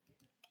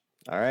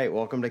All right,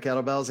 welcome to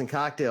Kettlebells and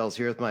Cocktails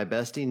here with my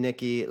bestie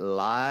Nikki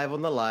live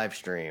on the live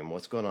stream.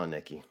 What's going on,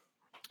 Nikki?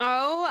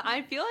 Oh,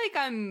 I feel like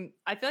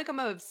I'm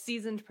a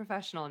seasoned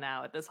professional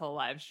now at this whole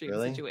live stream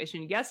Really?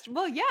 situation.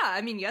 Yeah, I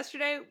mean,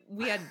 yesterday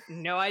we had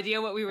no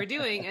idea what we were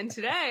doing, and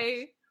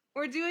today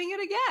we're doing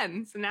it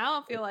again. So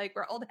now I feel like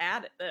we're old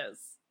hat at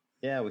this.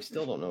 Yeah, we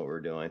still don't know what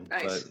we're doing,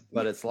 Nice.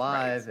 but it's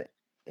Right. live,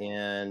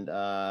 and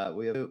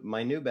we have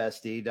my new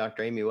bestie,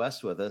 Dr. Amy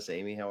West, with us.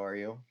 Amy, how are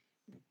you?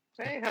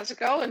 Hey, how's it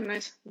going?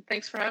 Nice.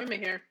 Thanks for having me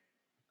here.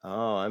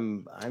 Oh,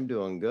 I'm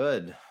doing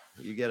good.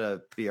 You get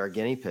to be our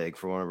guinea pig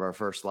for one of our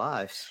first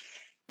lives.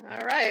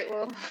 All right.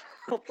 Well,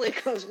 hopefully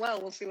it goes well.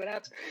 We'll see what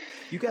happens.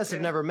 You guys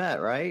have never met,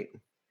 right?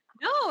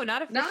 No,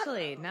 not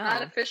officially.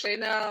 Not officially.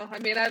 No. I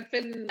mean, I've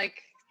been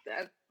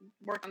I've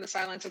worked on the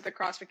sidelines at the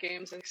CrossFit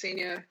Games and seen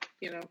you,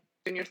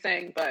 doing your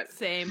thing, but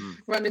Same.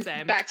 running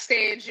Same.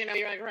 backstage, you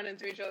like run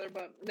into each other,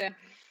 but yeah.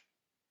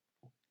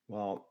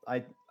 Well,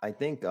 I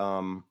think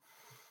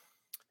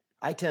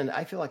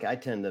I feel like I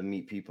tend to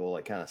meet people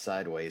like kind of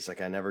sideways.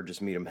 Like I never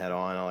just meet them head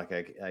on.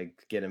 I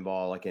get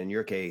involved, like in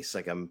your case,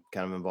 like I'm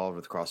kind of involved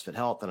with CrossFit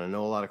Health and I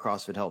know a lot of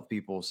CrossFit Health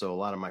people. So a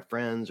lot of my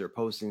friends are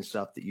posting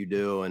stuff that you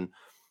do. And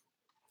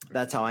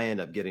that's how I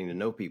end up getting to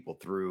know people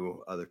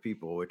through other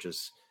people, which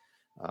is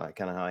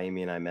kind of how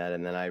Amy and I met.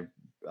 And then I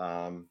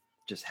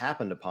just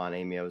happened upon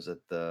Amy. I was at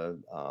a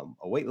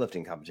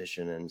weightlifting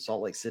competition in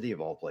Salt Lake City of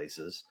all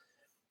places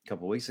a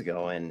couple weeks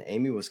ago. And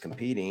Amy was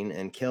competing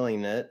and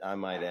killing it, I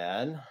might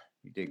add.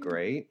 You did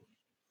great.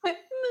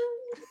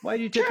 Why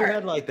did you tip your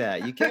head like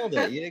that? You killed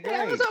it. You did great.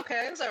 Yeah, it was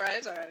okay. It was all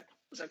right. It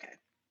was okay.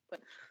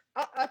 But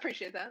I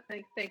appreciate that.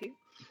 Thank you.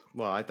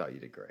 Well, I thought you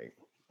did great.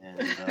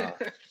 And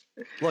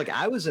look,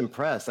 I was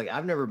impressed. Like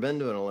I've never been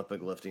to an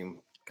Olympic lifting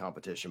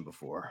competition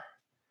before.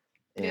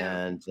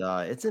 And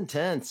it's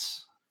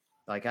intense.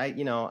 Like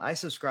I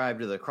subscribe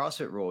to the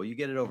CrossFit rule. You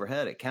get it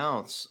overhead, it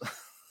counts.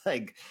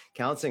 Like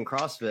counts in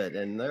CrossFit.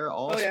 And they're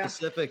all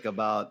specific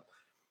about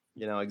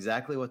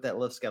exactly what that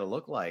lift's got to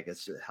look like.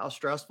 It's how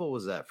stressful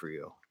was that for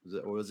you?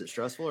 Was it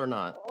stressful or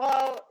not?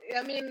 Well,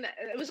 I mean,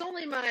 it was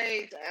only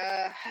my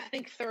I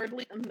think third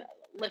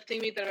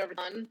lifting meet that I've ever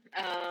done.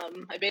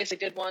 I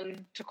basically did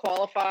one to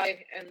qualify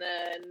and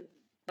then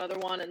another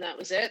one, and that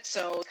was it.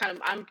 So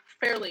I'm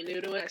fairly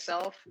new to it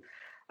myself.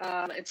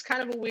 It's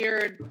kind of a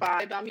weird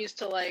vibe. I'm used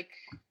to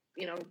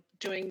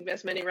doing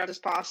as many reps as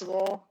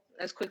possible,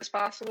 as quick as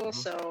possible. Mm-hmm.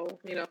 So,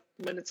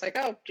 when it's like,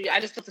 oh, gee, I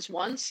just did this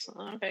once.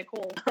 Okay,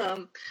 cool.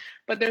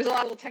 But there's a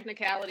lot of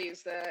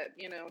technicalities that,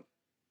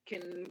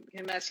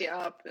 can mess you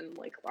up and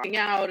like locking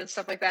out and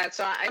stuff like that.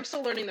 So I'm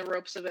still learning the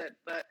ropes of it,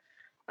 but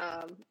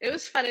it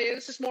was fun. It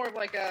was just more of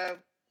like a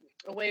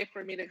way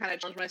for me to kind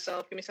of challenge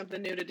myself, give me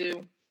something new to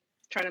do,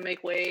 try to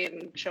make weight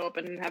and show up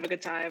and have a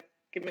good time.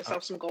 Give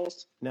myself some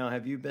goals. Now,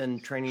 have you been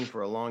training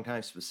for a long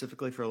time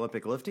specifically for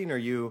Olympic lifting? Or are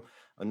you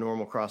a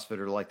normal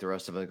CrossFitter like the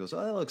rest of us goes,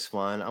 oh, that looks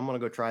fun. I'm going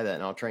to go try that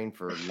and I'll train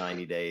for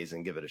 90 days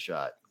and give it a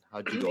shot.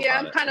 How'd you go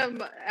about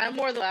it? I'm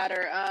more the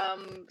latter.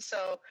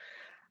 So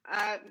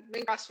I've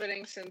been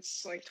CrossFitting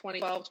since like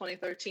 2012,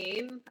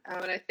 2013.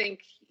 And I think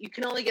you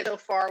can only get so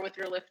far with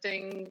your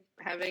lifting,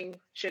 having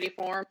shitty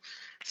form.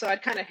 So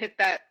I'd kind of hit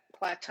that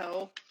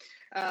plateau.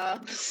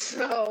 Just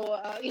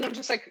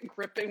like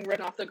gripping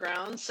right off the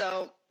ground.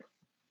 So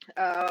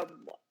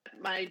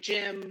my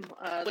gym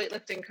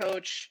weightlifting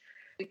coach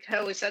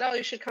always said, oh,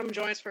 you should come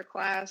join us for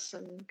class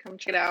and come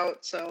check it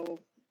out. So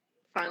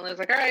finally I was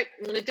like, all right,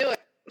 I'm gonna do it.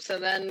 So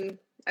then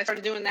I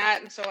started doing that,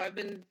 and so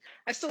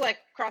I still like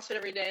CrossFit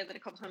every day, and then a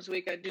couple times a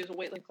week I do the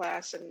weightlifting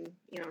class and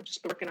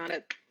just working on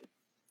it.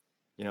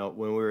 When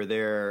we were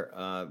there,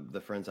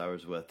 the friends I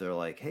was with, they're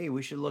like, hey,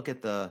 we should look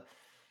at the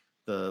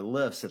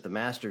lifts that the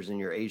masters in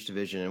your age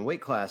division and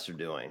weight class are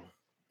doing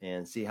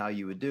and see how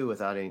you would do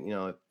without any,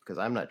 because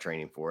I'm not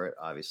training for it,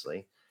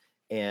 obviously.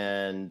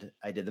 And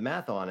I did the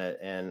math on it,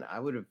 and I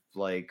would have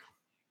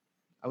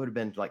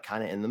been like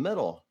kind of in the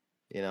middle,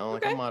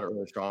 like I'm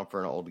moderately strong for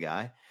an old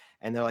guy.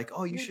 And they're like,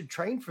 oh, you should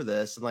train for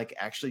this and like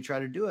actually try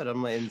to do it.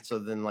 I'm like, and so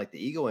then like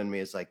the ego in me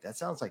is like, that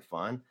sounds like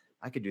fun.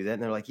 I could do that.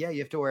 And they're like, yeah, you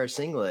have to wear a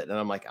singlet. And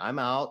I'm like, I'm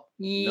out.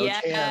 No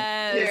yes.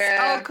 chance.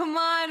 Yeah. Oh, come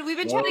on. We've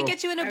been trying to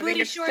get you in a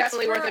booty shorts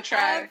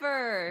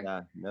forever.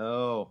 Yeah,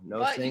 no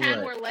but singlet. You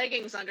can wear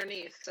leggings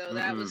underneath. So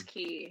that was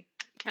key.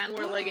 You can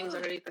wear leggings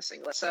underneath the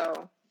singlet.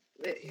 So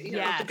you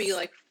don't have to be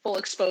like full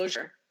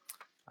exposure.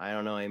 I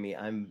don't know, Amy.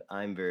 I'm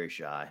very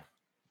shy.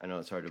 I know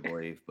it's hard to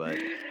believe, but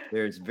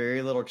there's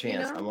very little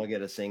chance I'm going to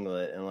get a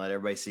singlet and let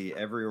everybody see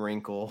every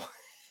wrinkle.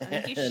 I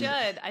think you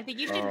should. I think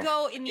you should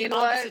go in the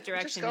opposite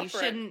direction. You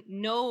shouldn't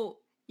no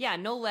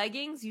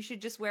leggings. You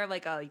should just wear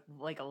like a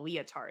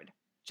leotard,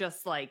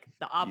 just like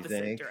the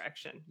opposite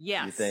direction.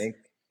 Yes. You think?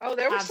 Oh,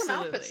 there were some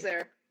outfits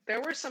there.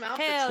 There were some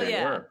outfits. Hell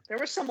yeah. There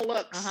were some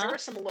looks. There were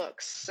some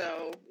looks.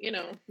 So,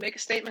 make a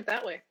statement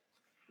that way.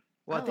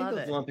 Well, I think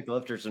those Olympic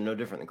lifters are no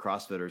different than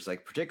CrossFitters.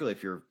 Like, particularly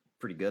if you're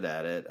pretty good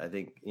at it, I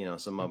think,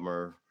 some of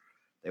them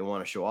they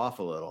want to show off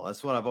a little.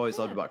 That's what I've always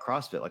loved about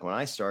CrossFit. Like when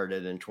I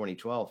started in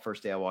 2012,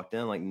 first day I walked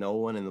in, like no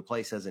one in the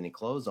place has any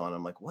clothes on.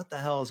 I'm like, what the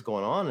hell is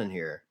going on in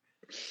here?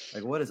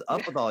 Like, what is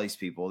up with all these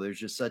people? There's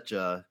just such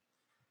a,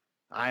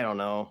 I don't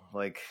know,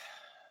 like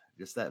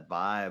just that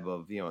vibe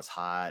of, it's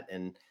hot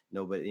and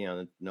nobody,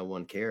 no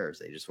one cares.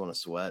 They just want to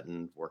sweat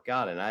and work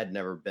out. And I'd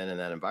never been in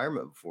that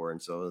environment before.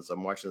 And so as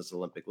I'm watching this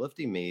Olympic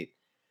lifting meet,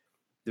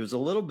 there was a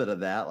little bit of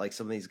that. Like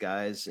some of these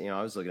guys,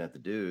 I was looking at the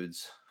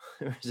dudes.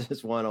 There was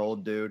this one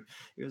old dude.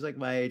 He was like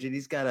my age, and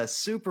he's got a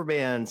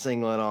Superman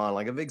singlet on,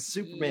 like a big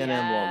Superman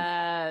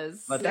emblem.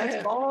 But that's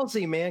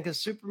ballsy, man, because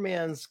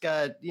Superman's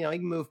got, he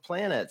can move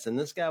planets, and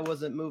this guy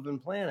wasn't moving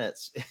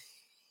planets.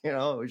 It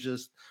was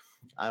just,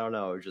 I don't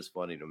know. It was just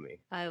funny to me.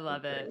 I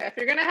love it. If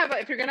you're gonna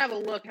have a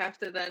look, have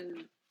to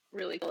then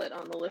really kill it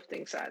on the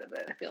lifting side of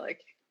it. I feel like.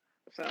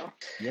 So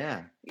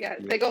yeah,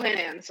 they go hand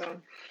in hand.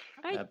 So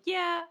I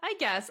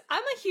guess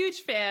I'm a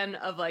huge fan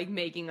of like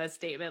making a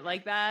statement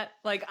like that.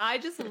 Like I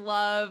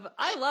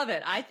love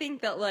it. I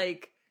think that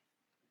like,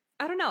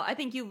 I don't know. I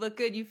think you look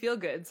good, you feel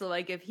good. So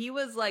like if he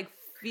was like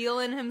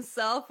feeling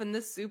himself in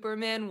the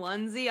Superman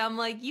onesie, I'm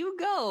like, you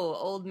go,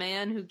 old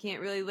man who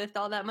can't really lift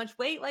all that much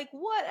weight. Like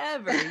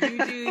whatever,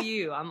 you do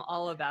you. I'm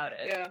all about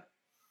it. Yeah.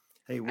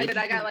 Hey,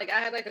 I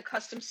had like a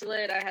custom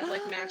slit. I had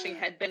like matching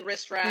headband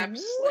wrist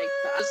wraps. Like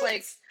I was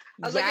like,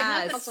 if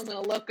nothing else, I'm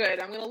gonna look good.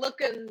 I'm gonna look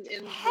good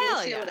and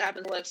see what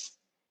happens. Lifts.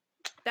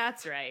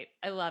 That's right.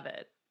 I love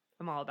it.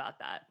 I'm all about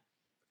that.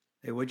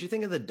 Hey, what'd you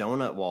think of the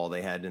donut wall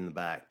they had in the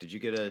back? Did you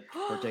get a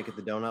partake at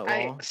the donut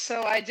wall?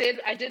 I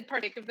did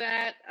partake of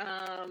that.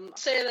 I'll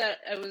say that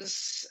I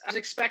was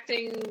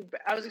expecting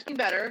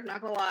better,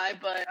 not gonna lie,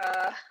 but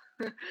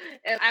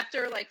and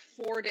after like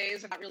 4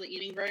 days of not really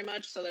eating very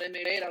much, so that I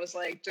made weight, I was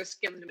like, just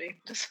give them to me.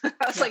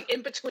 I was like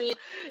in between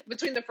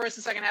the first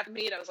and second half of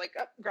meat, I was like,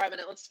 grabbing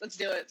it, let's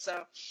do it.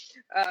 So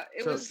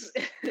it was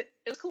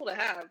cool to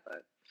have.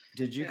 But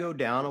did you go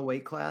down a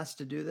weight class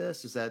to do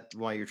this? Is that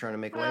why you're trying to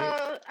make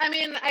weight? I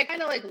mean, I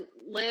kind of like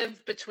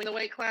live between the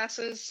weight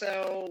classes,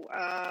 so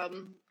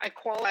I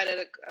qualified at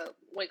a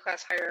weight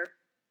class higher.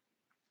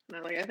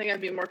 And I think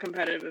I'd be more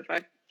competitive if I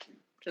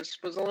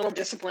just was a little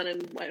disciplined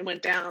and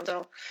went down.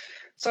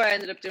 So I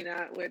ended up doing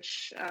that,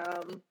 which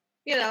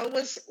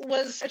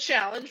was a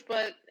challenge,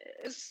 but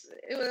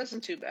it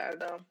wasn't too bad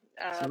though.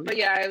 But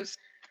yeah,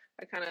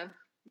 I kind of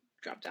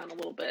dropped down a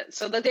little bit.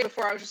 So the day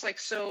before, I was just like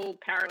so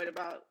paranoid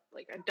about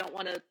like I don't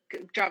want to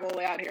drive all the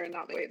way out here and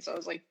not wait. So I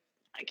was like,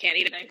 I can't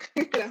eat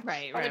anything.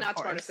 Right. Probably not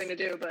the smartest thing to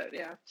do, but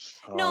yeah.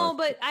 No,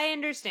 but I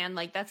understand.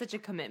 Like that's such a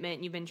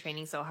commitment. You've been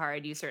training so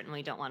hard. You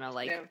certainly don't want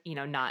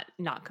to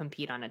not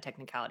compete on a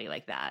technicality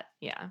like that.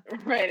 Yeah.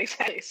 Right.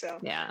 Exactly. So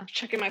yeah,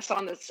 checking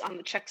myself on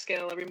the check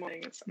scale every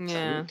morning.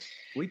 Yeah.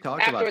 We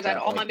talked afterwards. About that. I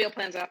had all my meal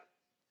plans out.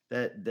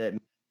 That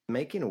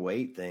making a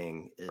weight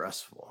thing is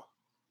stressful.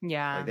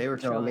 Yeah. Like they were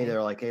telling me,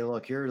 they're like, hey,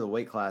 look, here are the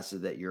weight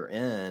classes that you're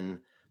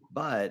in,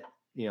 but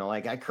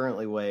like I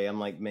currently weigh, I'm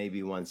like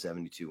maybe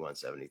 172,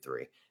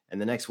 173.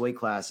 And the next weight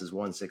class is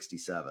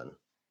 167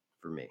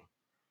 for me.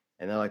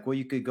 And they're like, well,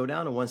 you could go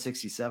down to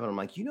 167. I'm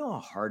like, you know how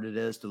hard it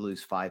is to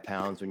lose 5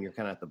 pounds when you're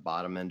kind of at the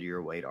bottom end of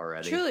your weight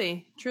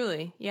already?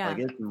 Truly. Yeah. Like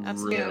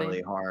it's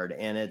really hard.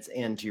 And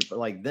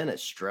then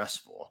it's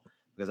stressful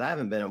because I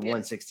haven't been at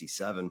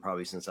 167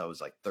 probably since I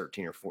was like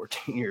 13 or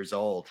 14 years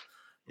old.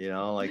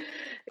 I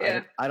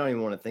don't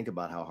even want to think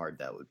about how hard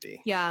that would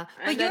be. Yeah.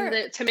 And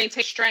then to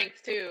maintain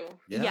strength too.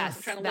 Yeah. Yes.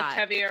 I'm trying to lift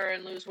heavier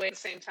and lose weight at the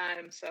same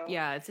time. So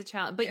yeah, it's a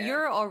challenge. But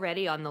you're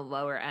already on the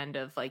lower end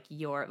of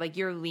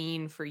you're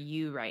lean for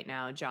you right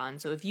now, John.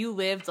 So if you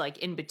lived like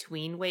in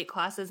between weight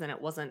classes and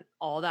it wasn't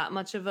all that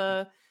much of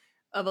a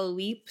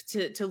leap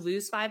to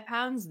lose 5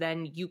 pounds,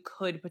 then you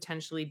could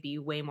potentially be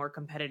way more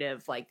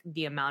competitive, like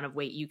the amount of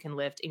weight you can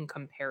lift in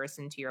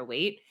comparison to your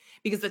weight.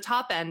 Because the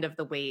top end of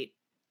the weight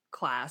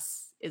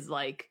class is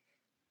like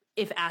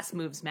if ass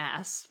moves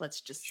mass,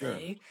 let's just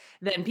say,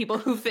 then people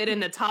who fit in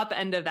the top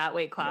end of that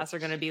weight class are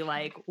going to be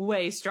like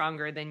way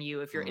stronger than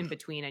you if you're in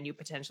between and you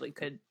potentially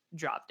could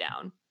drop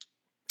down.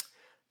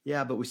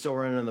 Yeah, but we still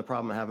run into the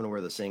problem of having to wear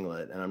the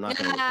singlet, and I'm not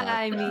going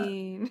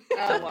to.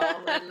 Oh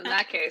well, then in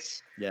that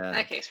case,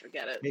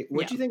 forget it. Hey,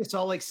 what do you think of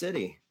Salt Lake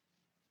City?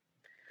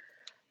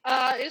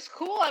 It's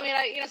cool. I mean,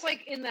 it's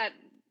like in that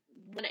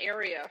one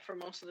area for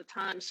most of the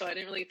time, so I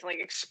didn't really get to like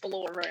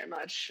explore very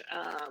much.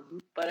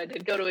 But I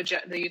did go to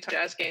the Utah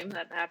Jazz game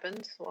that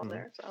happened while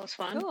there, so that was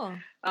fun. Cool.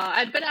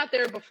 I'd been out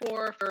there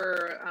before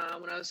for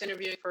when I was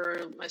interviewing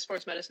for my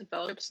sports medicine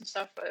fellowships and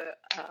stuff.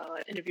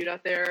 I interviewed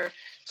out there,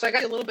 so I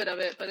got a little bit of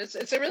it. But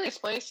it's a really nice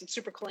place. It's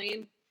super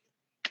clean.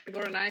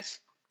 People are nice.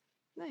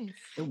 Nice.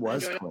 It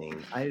was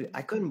clean.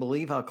 I couldn't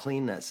believe how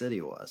clean that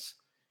city was.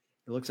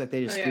 It looks like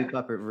they just scoop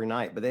up every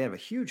night, but they have a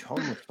huge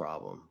homeless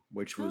problem,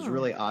 which was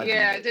really odd.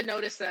 Yeah, I did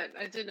notice that.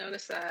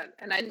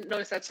 And I didn't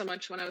notice that so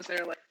much when I was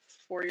there like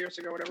 4 years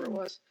ago, whatever it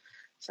was.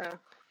 So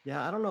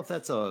yeah, I don't know if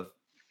that's I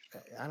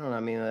don't know. I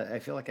mean, I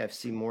feel like I've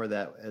seen more of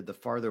that the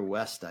farther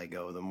west I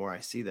go, the more I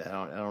see that.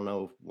 I don't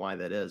know why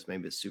that is.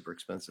 Maybe it's super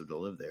expensive to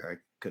live there. I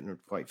couldn't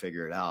quite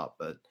figure it out,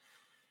 but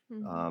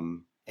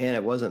and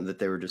it wasn't that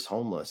they were just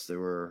homeless. They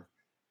were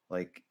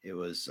like it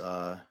was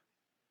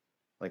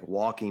like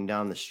walking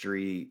down the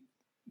street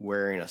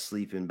wearing a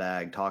sleeping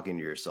bag, talking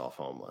to yourself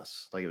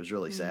homeless. Like, it was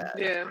really sad.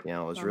 Yeah. You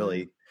know, it was Wow.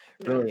 really,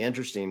 Yeah. really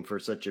interesting for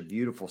such a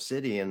beautiful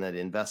city, and that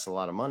invests a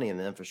lot of money in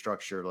the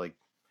infrastructure. Like,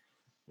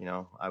 you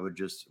know, I would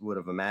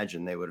have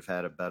imagined they would have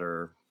had a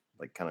better,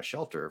 like, kind of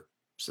shelter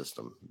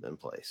system in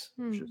place,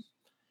 which is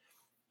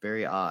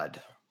very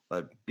odd,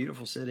 but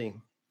beautiful city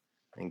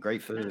and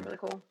great Yeah, food. really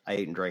cool. I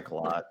ate and drank a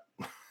lot.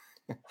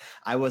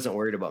 I wasn't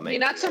worried about I making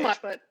mean, not so weight.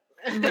 much, but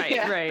Right,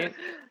 yeah. right.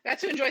 Got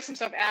to enjoy some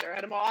stuff after. I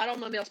had all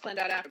my meals planned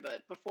out after,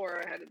 but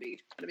before I had to be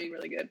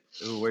really good.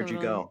 Ooh, where'd you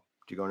Totally. go?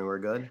 Did you go anywhere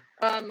good?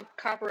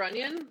 Copper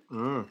Onion.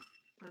 Mm.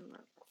 I don't know.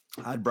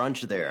 I had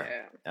brunch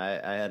there.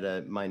 Yeah. I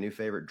had my new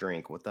favorite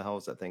drink. What the hell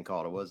is that thing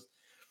called?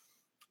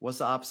 What's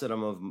the opposite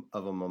of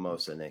a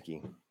mimosa,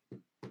 Nikki?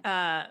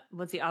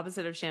 What's the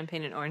opposite of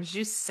champagne and orange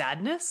juice?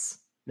 Sadness?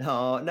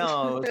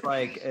 No, it's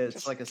like a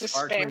Despair.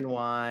 sparkling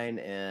wine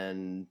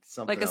and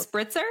something Like a else.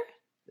 spritzer?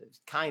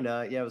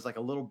 Kinda, yeah. It was like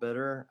a little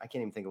bitter. I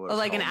can't even think of what. Or It's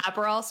like an called.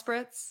 Aperol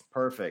spritz?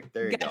 Perfect.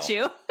 There you Got go.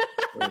 you.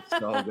 It was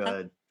so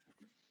good.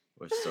 It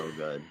was so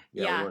good.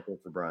 Yeah, Yeah. we went there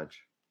for brunch.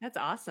 That's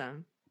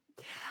awesome.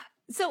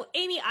 So,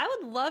 Amy, I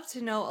would love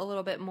to know a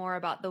little bit more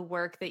about the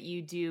work that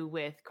you do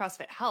with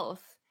CrossFit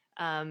Health,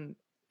 and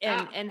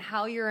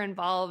how you're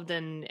involved,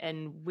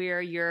 and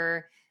where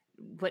you're.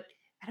 What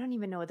I don't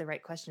even know what the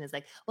right question is.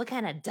 Like, what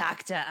kind of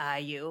doctor are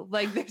you?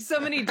 Like, there's so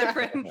many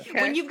different.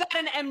 Okay. When you've got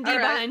an MD All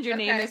right, behind your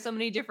name, okay. there's so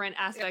many different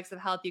aspects of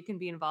health you can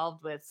be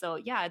involved with. So,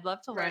 yeah, I'd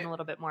love to learn Right. a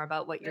little bit more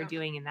about what you're Yeah.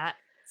 doing in that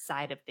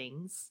side of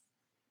things.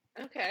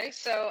 Okay,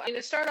 so I'm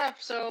gonna start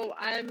off. So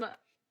I'm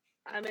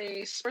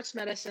a sports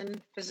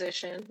medicine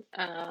physician,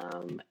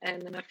 and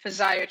I'm a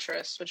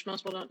physiatrist, which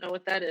most people don't know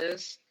what that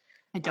is.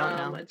 I don't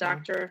know. A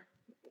doctor.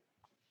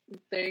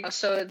 There you go.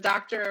 So a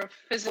doctor of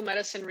physical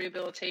medicine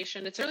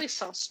rehabilitation. It's a really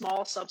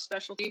small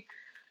subspecialty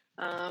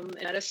in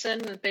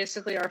medicine. And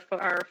basically,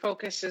 our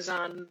focus is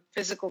on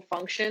physical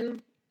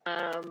function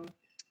and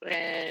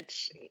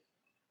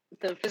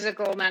the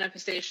physical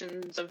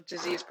manifestations of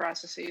disease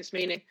processes,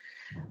 meaning,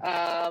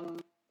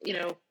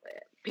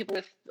 people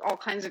with all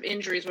kinds of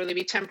injuries, whether they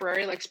be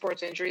temporary, like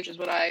sports injuries, which is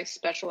what I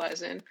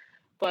specialize in,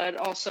 but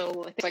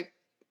also things like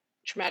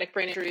traumatic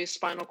brain injuries,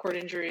 spinal cord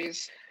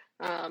injuries,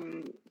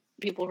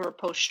 people who are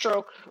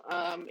post-stroke,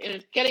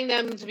 and getting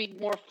them to be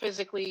more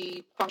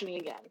physically functioning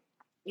again,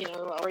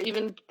 or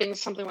even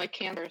something like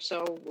cancer.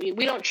 So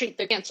we don't treat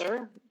the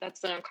cancer,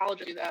 that's the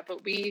oncology do that,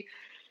 but we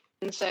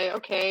can say,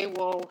 okay,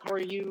 well, how are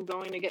you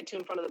going to get to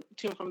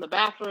and from the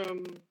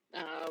bathroom?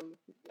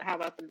 How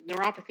about the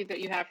neuropathy that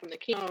you have from the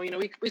chemo?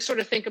 We sort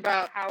of think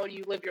about how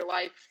you live your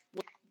life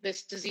with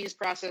this disease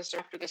process or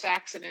after this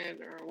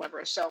accident or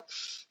whatever. So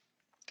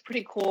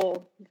pretty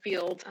cool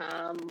field.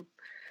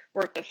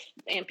 Work with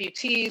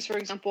amputees, for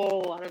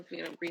example, a lot of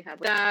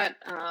rehab with that,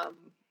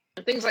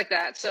 and things like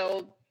that.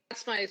 So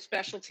that's my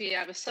specialty. I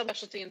have a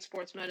subspecialty in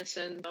sports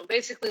medicine. So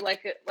basically,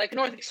 like an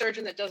orthopedic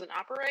surgeon that doesn't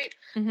operate.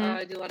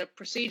 I do a lot of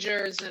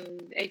procedures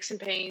and aches and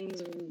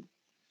pains and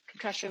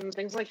concussions,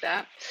 things like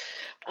that.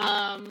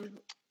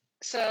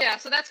 So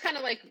that's kind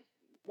of like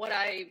what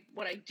I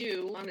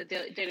do on a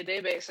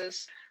day-to-day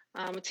basis.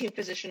 I'm a team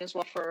physician as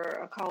well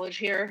for a college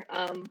here.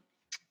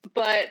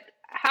 But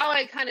how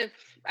I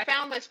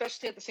found my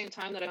specialty at the same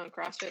time that I found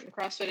CrossFit, and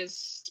CrossFit is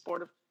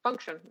sport of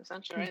function,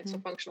 essentially, right? So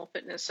functional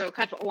fitness. So it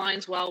kind of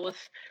aligns well with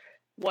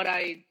what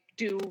I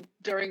do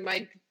during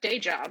my day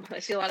job. I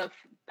see a lot of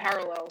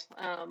parallels.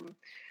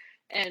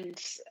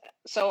 And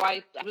so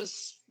I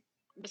was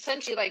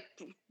essentially, like,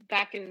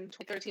 back in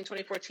 2013,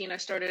 2014, I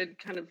started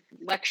kind of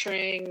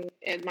lecturing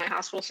in my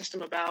hospital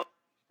system about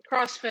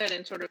CrossFit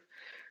and sort of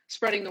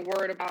spreading the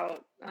word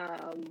about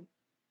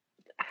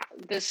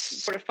this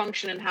sort of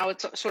function and how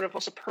it's sort of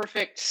also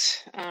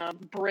perfect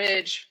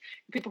bridge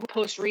people who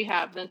post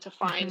rehab then to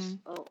find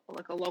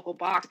a local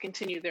box to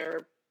continue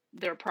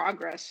their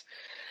progress.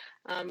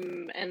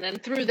 And then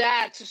through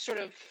that, to sort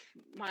of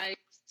my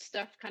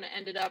stuff kind of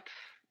ended up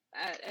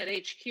at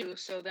HQ.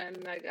 So then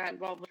I got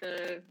involved with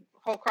the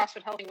whole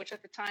CrossFit Health, which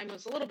at the time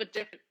was a little bit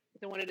different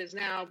than what it is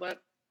now,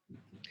 but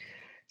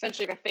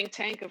essentially a think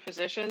tank of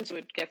physicians who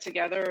would get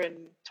together and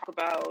talk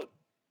about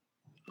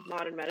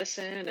modern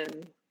medicine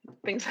and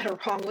things that are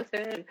wrong with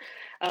it.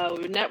 And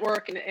we would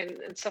network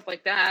and stuff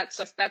like that.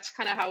 So that's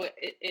kind of how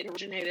it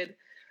originated.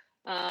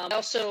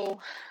 Also,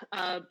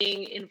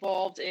 being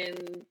involved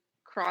in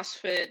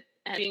CrossFit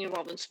and being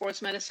involved in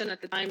sports medicine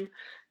at the time,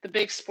 the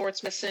big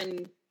sports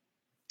medicine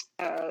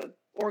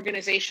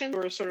organizations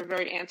were sort of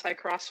very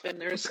anti-CrossFit.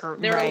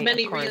 And there are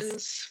many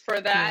reasons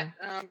for that,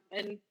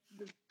 and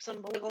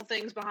some political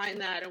things behind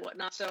that and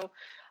whatnot. So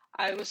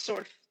I was sort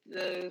of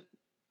the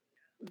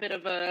bit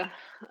of a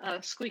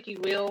squeaky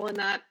wheel in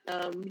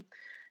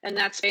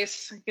that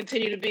space. I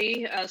continue to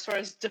be as far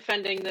as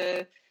defending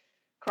the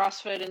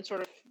CrossFit and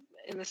sort of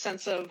in the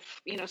sense of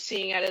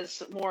seeing it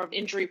as more of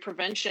injury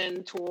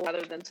prevention tool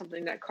rather than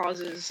something that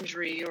causes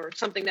injury or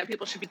something that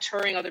people should be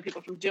deterring other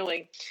people from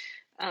doing.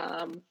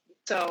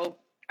 So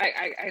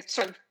I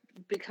sort of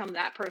become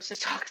that person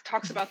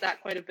talks about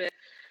that quite a bit.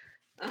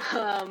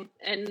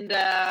 And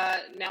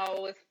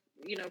now with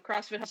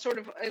CrossFit sort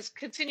of is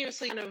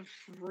continuously kind of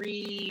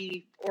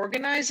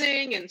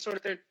reorganizing and sort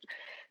of they're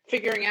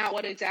figuring out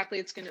what exactly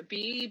it's going to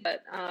be.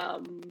 But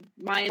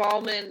my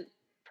involvement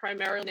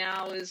primarily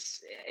now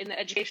is in the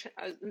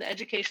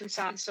education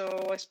side.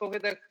 So I spoke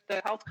at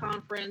the health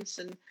conference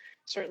and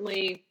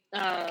certainly,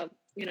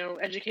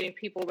 educating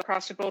people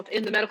across both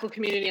in the medical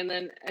community and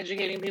then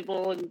educating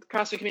people in the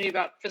CrossFit community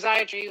about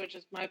physiatry, which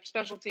is my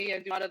specialty. I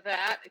do a lot of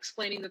that,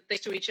 explaining the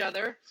things to each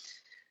other.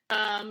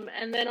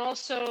 And then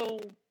also,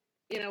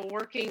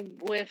 working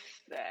with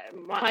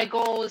my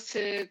goal is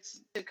to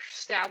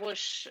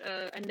establish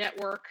a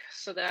network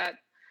so that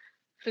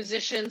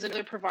physicians and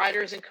other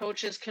providers and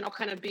coaches can all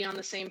kind of be on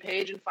the same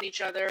page and find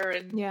each other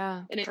and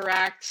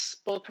interact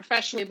both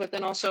professionally, but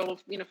then also,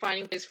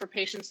 finding ways for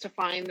patients to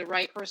find the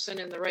right person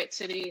in the right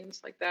city and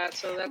stuff like that.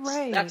 So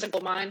that's a goal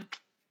of mine.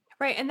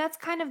 Right. And that's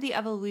kind of the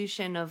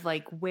evolution of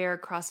like where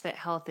CrossFit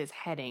Health is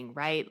heading,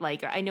 right?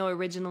 Like I know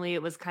originally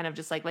it was kind of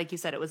just like you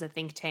said, it was a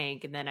think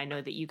tank. And then I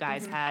know that you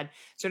guys had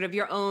sort of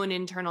your own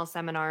internal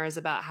seminars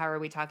about how are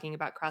we talking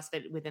about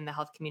CrossFit within the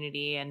health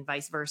community and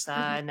vice versa.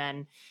 And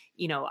then,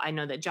 I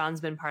know that John's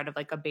been part of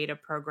like a beta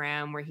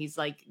program where he's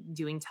like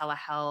doing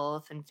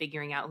telehealth and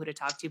figuring out who to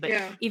talk to. But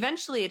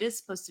eventually it is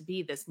supposed to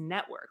be this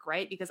network,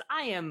 right? Because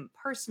I am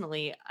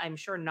personally, I'm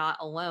sure not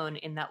alone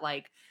in that,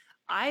 like,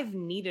 I've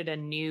needed a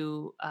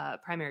new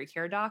primary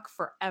care doc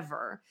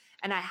forever,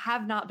 and I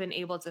have not been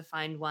able to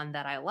find one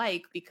that I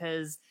like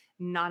because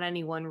not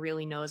anyone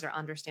really knows or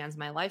understands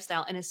my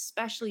lifestyle. And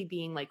especially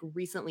being like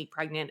recently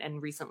pregnant and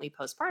recently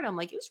postpartum,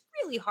 like it was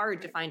really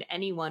hard to find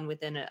anyone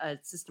within a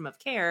system of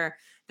care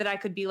that I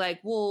could be like,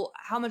 well,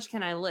 how much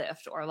can I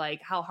lift? Or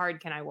like, how hard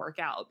can I work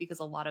out? Because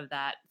a lot of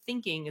that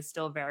thinking is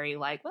still very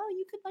like, well,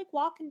 you could like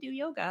walk and do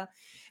yoga.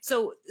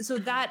 So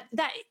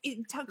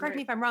correct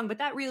me if I'm wrong, but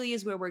that really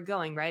is where we're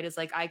going, right? Is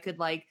like, I could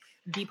like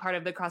be part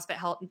of the CrossFit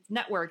Health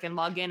network and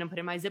log in and put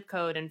in my zip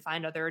code and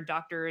find other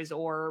doctors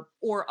or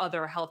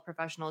other health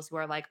professionals who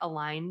are like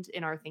aligned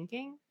in our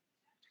thinking.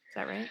 Is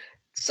that right?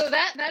 So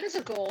that is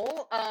a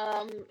goal.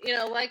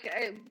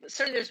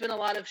 Certainly there's been a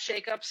lot of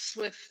shakeups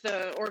with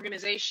the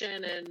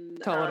organization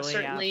and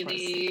certainly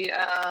the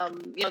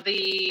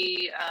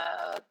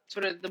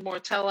sort of the more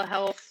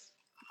telehealth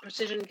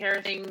precision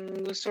care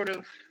thing was sort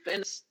of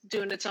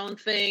doing its own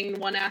thing,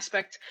 one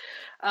aspect.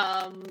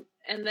 And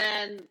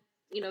then,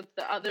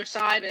 the other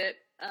side of it,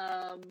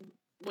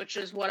 which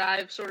is what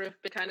I've sort of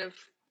been kind of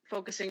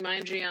focusing my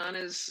energy on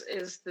is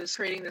this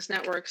creating this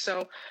network.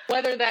 So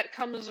whether that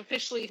comes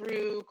officially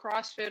through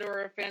CrossFit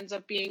or if it ends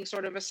up being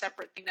sort of a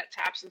separate thing that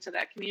taps into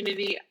that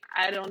community,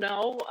 I don't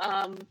know.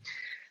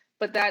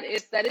 But that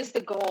is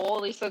the goal.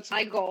 At least that's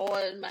my goal,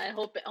 and I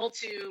hope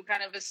to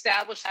kind of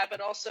establish that.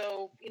 But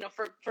also,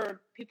 for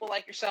people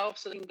like yourself,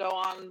 so they can go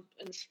on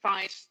and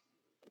find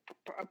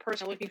a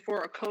person looking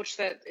for a coach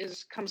that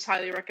comes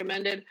highly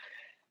recommended.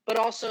 But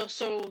also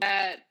so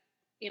that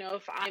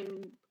if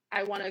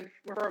I want to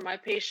refer my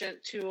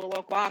patient to a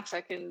local box, I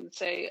can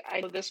say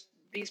I know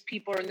these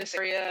people are in this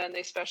area and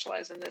they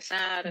specialize in this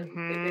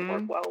and they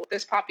work well with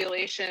this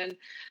population.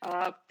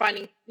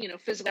 Finding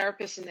physical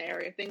therapists in the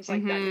area, things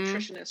like that,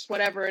 nutritionists,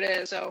 whatever it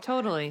is. So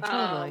totally,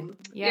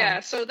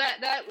 yeah. So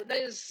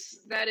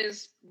that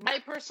is my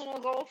personal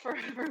goal for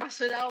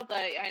CrossFit Health.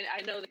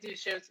 I know that these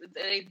shows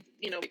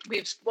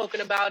we've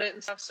spoken about it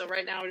and stuff. So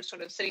right now we're just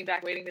sort of sitting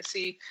back waiting to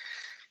see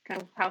kind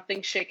of how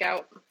things shake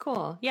out.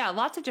 Cool. Yeah,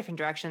 lots of different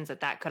directions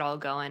that could all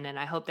go in, and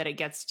I hope that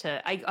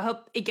I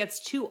hope it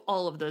gets to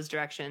all of those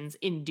directions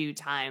in due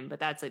time. But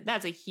that's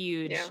a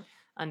huge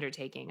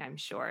undertaking, I'm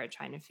sure,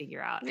 trying to figure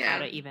out how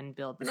to even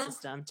build the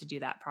system to do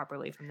that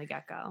properly from the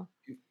get-go.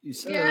 You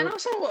said and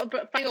also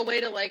finding a way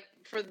to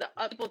for the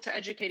people to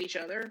educate each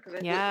other, because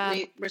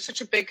we're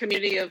such a big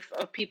community of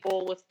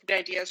people with good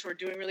ideas who are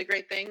doing really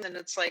great things, and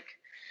it's like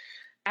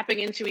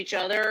tapping into each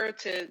other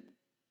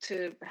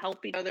to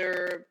help each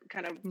other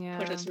kind of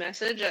push this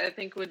message, I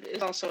think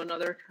is also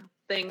another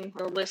thing,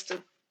 a list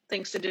of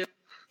things to do.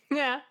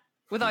 Yeah,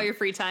 with all your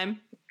free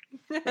time.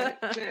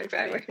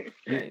 Exactly.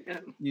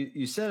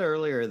 You said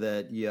earlier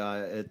that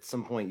at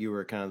some point you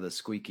were kind of the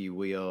squeaky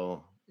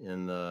wheel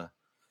in the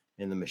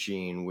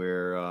machine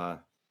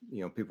where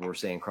people were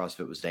saying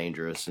CrossFit was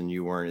dangerous and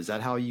you weren't. Is that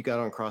how you got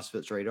on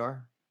CrossFit's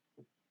radar?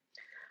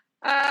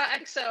 I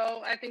think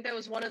so. I think that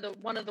was one of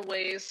the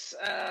ways.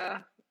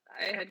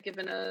 I had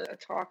given a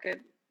talk at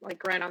like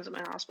Grand Island in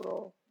my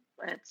hospital.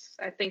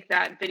 I think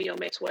that video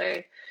makes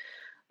way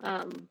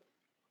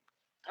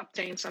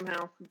obtained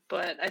somehow.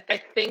 But I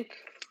think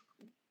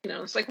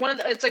it's like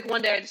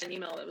one day I just an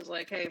email that was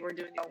like, "Hey, we're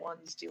doing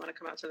L1s. Do you want to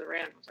come out to the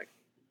RAN?" I was like,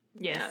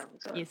 "Yes,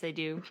 yes, I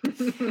do."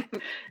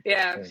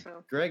 Yeah. Okay.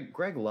 So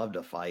Greg loved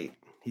to fight.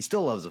 He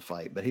still loves to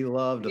fight, but he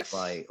loved to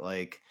fight.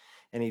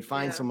 And he'd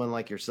find someone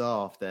like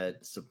yourself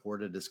that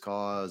supported his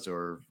cause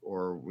or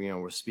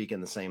was speaking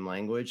the same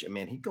language. And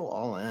man, he'd go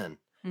all in.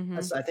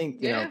 I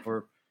think,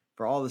 for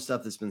all the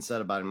stuff that's been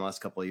said about him the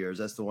last couple of years,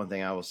 that's the one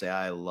thing I will say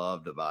I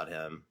loved about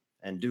him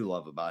and do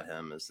love about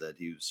him is that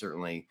he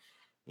certainly,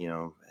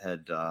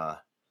 had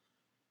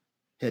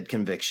had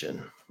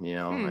conviction,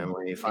 and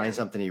when you find Yeah.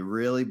 something he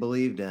really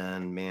believed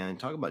in, man,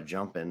 talk about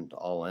jumping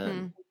all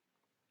in.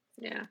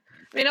 Yeah.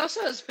 I mean,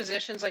 also as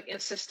physicians, like in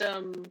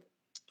system,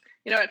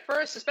 at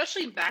first,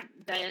 especially back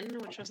then,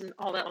 which wasn't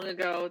all that long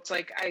ago, it's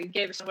like I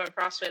gave some about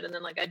CrossFit, and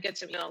then like I'd get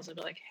some emails and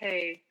be like,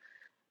 "Hey,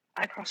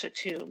 I CrossFit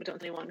too, but don't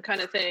tell anyone," kind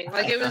of thing.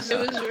 Like it was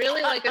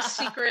really like a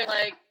secret,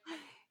 like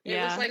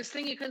it was like this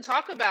thing you couldn't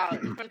talk about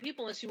in front of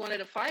people unless you wanted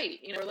to fight,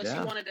 or unless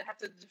you wanted to have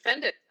to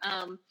defend it.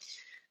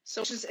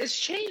 So it's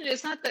changed.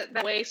 It's not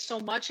that way so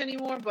much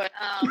anymore, but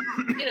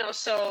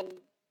so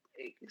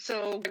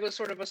it was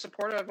sort of a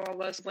supporter of all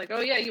of us, like, oh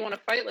yeah, you want to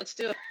fight, let's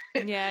do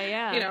it.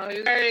 Yeah. It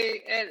was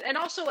very, and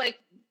also like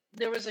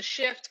there was a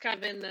shift kind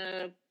of in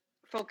the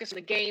focus of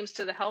the games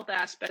to the health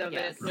aspect of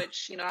it,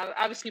 which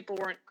obviously people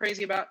weren't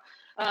crazy about.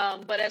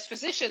 But as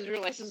physicians, we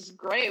realized this is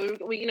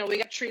great. We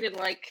got treated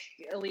like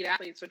elite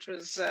athletes, which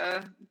was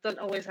doesn't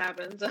always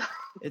happen. So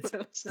it's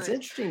nice.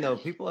 Interesting though.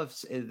 People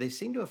they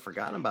seem to have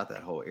forgotten about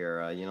that whole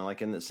era.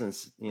 Like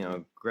since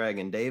Greg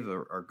and Dave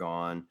are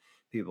gone,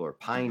 people are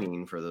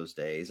pining for those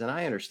days, and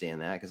I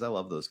understand that because I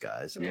love those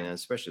guys. I mean, I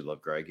especially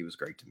love Greg. He was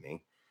great to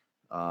me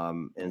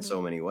in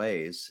so many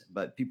ways.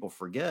 But people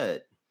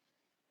forget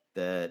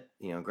that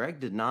Greg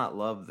did not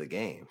love the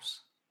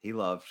games. He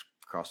loved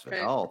CrossFit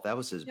Health. That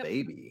was his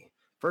baby.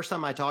 First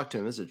time I talked to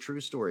him, this is a true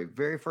story.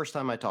 Very first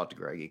time I talked to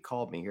Greg, he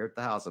called me here at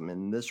the house. I'm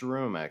in this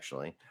room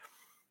actually.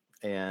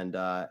 And,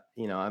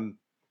 I'm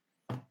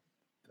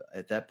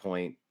at that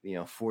point,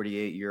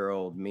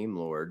 48-year-old meme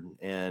lord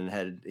and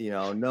had,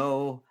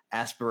 no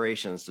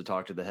aspirations to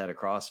talk to the head of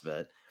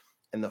CrossFit.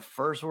 And the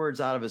first words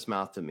out of his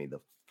mouth to me,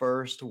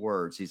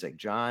 he's like,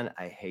 "John,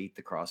 I hate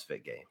the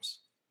CrossFit games."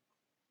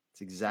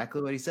 It's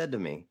exactly what he said to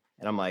me.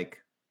 And I'm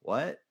like,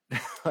 what?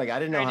 Like, I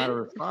didn't know how to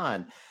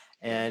respond.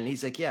 And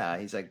he's like, yeah,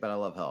 but I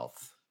love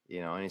health,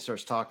 and he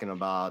starts talking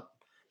about,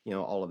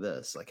 all of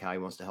this, like how he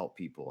wants to help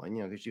people.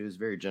 And, because he was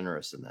very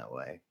generous in that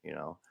way,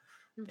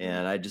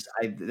 and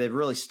that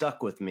really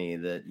stuck with me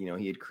that,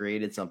 he had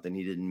created something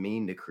he didn't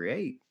mean to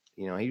create.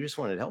 He just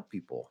wanted to help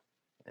people.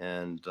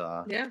 And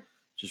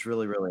just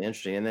really, really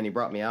interesting. And then he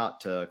brought me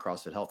out to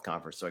CrossFit Health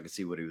Conference so I could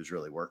see what he was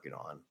really working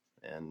on.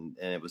 And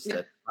it was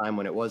that time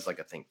when it was like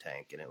a think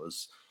tank, and it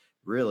was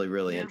really,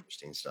 really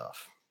interesting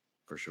stuff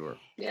for sure.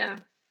 Yeah.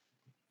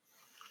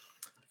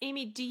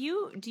 Amy, do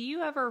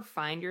you ever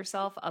find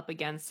yourself up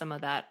against some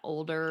of that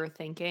older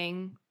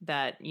thinking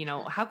that,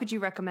 how could you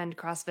recommend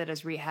CrossFit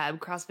as rehab?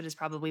 CrossFit is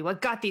probably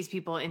what got these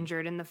people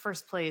injured in the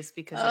first place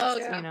because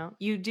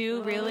you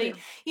do really,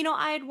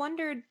 I had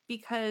wondered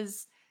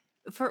because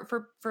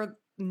for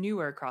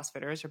newer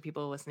CrossFitters or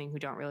people listening who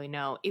don't really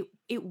know,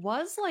 it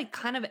was like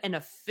kind of an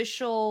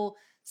official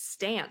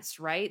stance,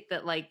 right?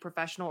 That like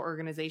professional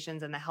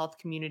organizations and the health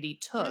community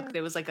took.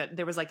 There was like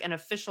an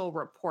official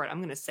report. I'm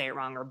going to say it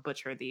wrong or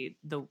butcher the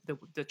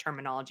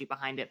terminology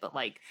behind it, but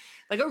like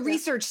a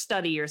research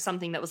study or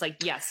something that was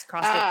like, yes,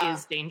 CrossFit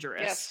is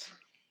dangerous. Yes.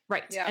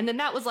 Right. Yeah. And then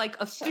that was like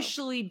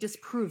officially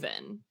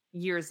disproven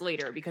years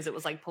later because it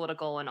was like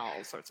political and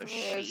all sorts of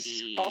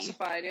shady.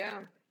 Falsified.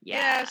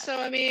 Yeah. So,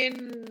 I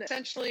mean,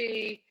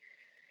 essentially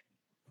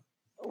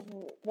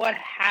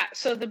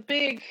so the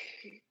big,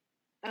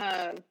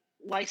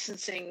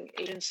 licensing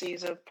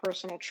agencies of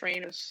personal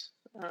trainers,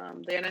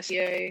 the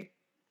NSCA,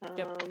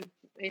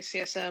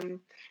 ACSM.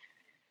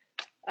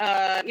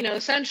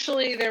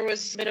 Essentially there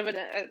was a bit of an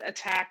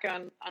attack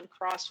on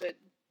CrossFit.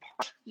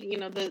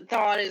 The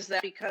thought is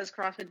that because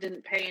CrossFit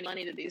didn't pay any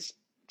money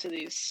to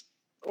these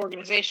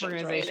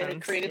organizations, right? And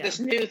it created this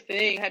new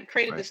thing,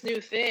 this new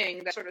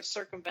thing that sort of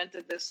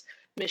circumvented this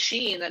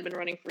machine that had been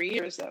running for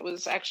years that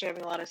was actually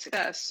having a lot of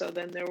success. So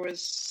then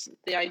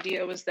the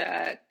idea was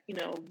that,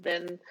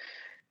 then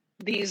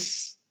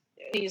these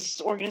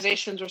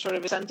organizations were sort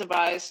of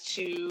incentivized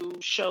to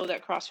show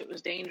that CrossFit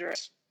was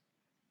dangerous.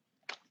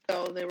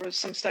 So there was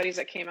some studies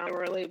that came out that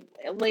were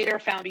later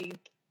found to be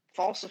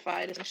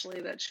falsified,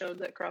 essentially, that showed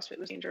that CrossFit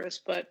was dangerous.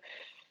 But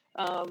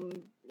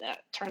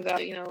that turns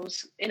out, it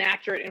was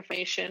inaccurate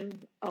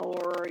information,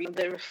 or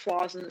there were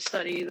flaws in the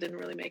study that didn't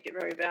really make it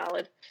very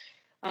valid.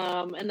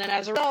 And then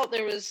as a result,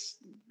 there was,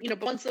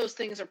 once those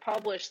things are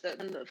published,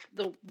 then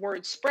the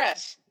word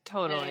spreads.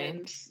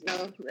 Totally.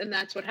 And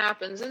that's what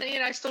happens. And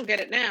I still get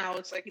it now.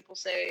 It's like people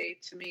say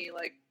to me,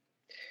 like,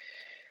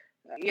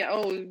 you're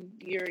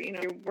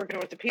working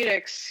in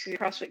orthopedics,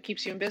 CrossFit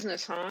keeps you in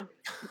business, huh?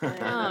 And,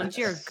 oh,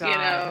 dear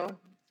God.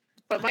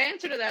 But my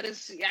answer to that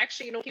is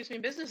actually, what keeps me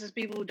in business is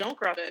people who don't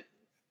CrossFit.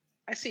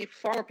 I see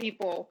far more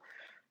people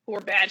who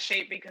are bad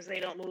shape because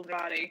they don't move the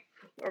body,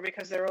 or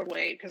because they're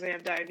overweight, because they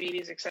have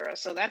diabetes, etc.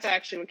 So that's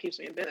actually what keeps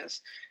me in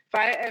business.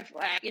 I've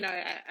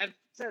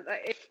said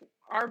that if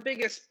our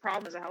biggest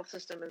problem as a health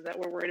system is that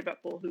we're worried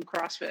about people who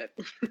CrossFit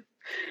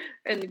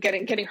and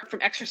getting hurt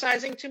from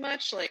exercising too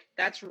much, like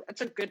that's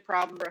a good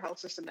problem for a health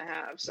system to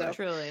have. So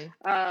truly.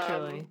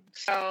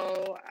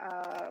 So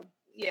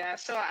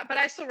but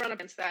I still run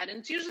against that, and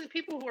it's usually the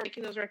people who are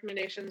making those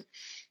recommendations.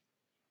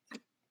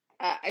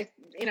 I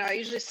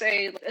usually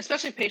say,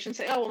 especially patients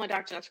say, "Oh, well, my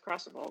doctor knows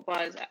CrossFit."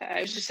 But I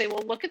usually say,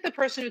 "Well, look at the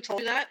person who told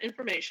you that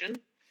information,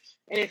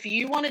 And if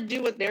you want to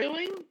do what they're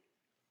doing,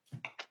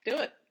 do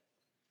it.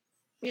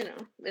 You know,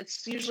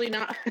 it's usually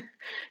not.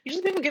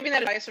 Usually, people giving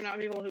that advice are not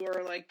people who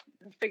are like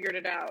figured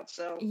it out.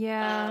 So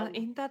yeah,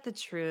 ain't that the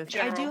truth?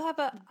 general,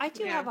 I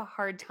do yeah. have a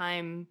hard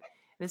time.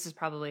 This is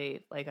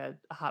probably like a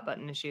hot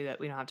button issue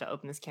that we don't have to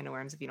open this can of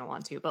worms if you don't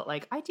want to. But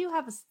like, I do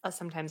have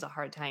sometimes a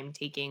hard time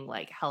taking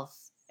like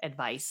health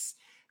advice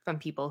from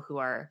people who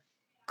are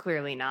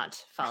clearly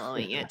not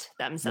following it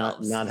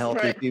themselves. Not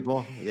healthy Right.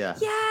 people. Yeah.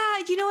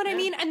 Yeah, you know what I Yeah.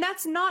 mean? And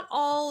that's not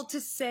all to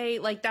say,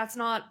 like, that's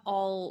not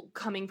all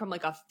coming from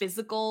like a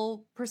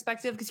physical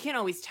perspective, because you can't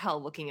always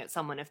tell looking at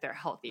someone if they're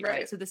healthy, right?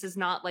 Right. So this is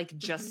not like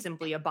just Mhm.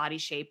 simply a body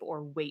shape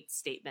or weight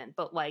statement,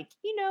 but like,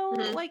 you know,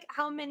 Mhm. like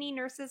how many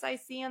nurses I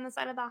see on the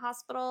side of the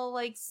hospital,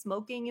 like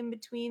smoking in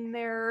between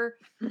their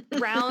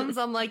rounds.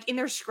 I'm like in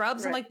their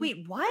scrubs. I'm Right. like,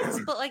 wait, what?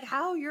 But like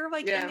how you're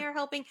like Yeah. in there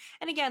helping.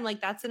 And again, like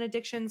that's an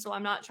addiction. So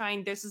I'm not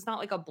trying, this is not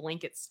like a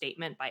blanket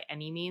statement by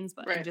any means,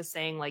 but I'm Right. just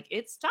saying like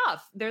it's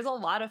tough. There's a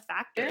lot of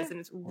factors Yeah. and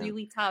it's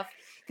really tough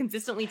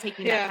consistently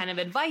taking Yeah. that kind of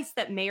advice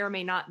that may or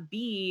may not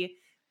be,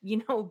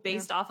 you know,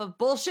 based off of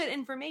bullshit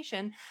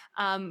information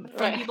from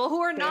Right. people who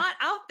are Yeah. not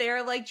out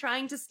there like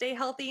trying to stay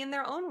healthy in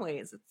their own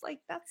ways. It's like,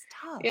 that's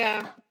tough.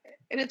 Yeah.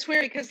 And it's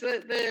weird because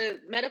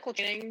the medical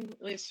training,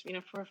 at least, you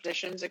know, for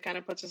physicians, it kind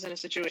of puts us in a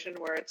situation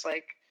where it's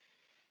like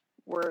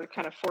we're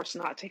kind of forced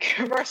not to take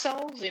care of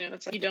ourselves. You know,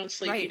 it's like you don't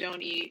sleep, you Right.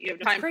 don't eat, you have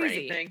no It's time for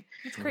crazy. anything.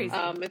 It's crazy.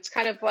 It's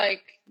kind of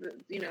like,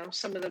 you know,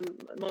 some of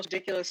the most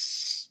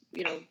ridiculous,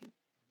 you know,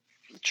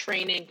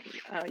 training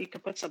you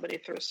can put somebody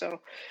through. So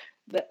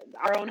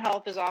our own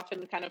health is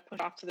often kind of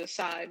put off to the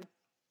side.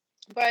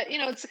 But, you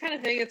know, it's the kind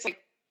of thing, it's like,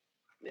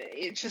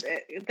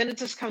 then it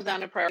just comes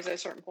down to priorities at a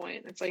certain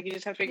point. It's like you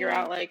just have to figure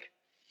Yeah. out, like,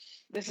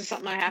 this is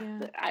something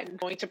I'm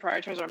going to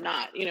prioritize or I'm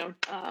not, you know.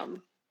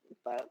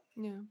 But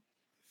Yeah.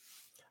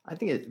 I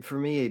think for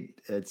me,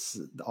 it's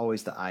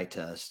always the eye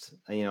test.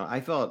 You know,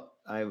 it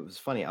was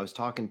funny. I was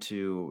talking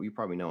to, you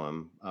probably know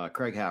him,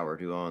 Craig Howard,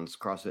 who owns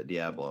CrossFit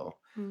Diablo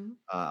Mhm.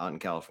 out in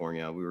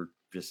California. We were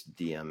just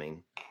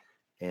DMing,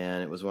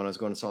 and it was when I was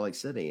going to Salt Lake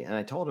City. And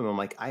I told him, I'm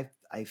like, I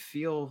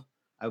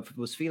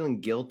was feeling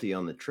guilty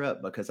on the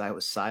trip because I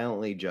was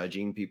silently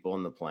judging people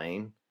on the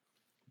plane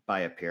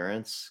by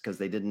appearance because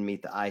they didn't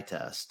meet the eye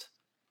test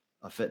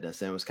of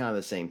fitness. And it was kind of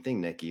the same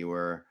thing, Nikki,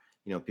 where,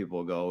 you know, people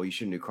will go, oh, you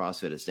shouldn't do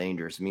CrossFit, it's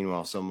dangerous.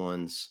 Meanwhile,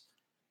 someone's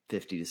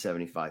 50 to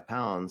 75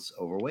 pounds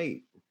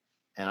overweight.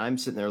 And I'm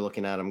sitting there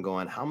looking at them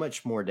going, how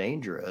much more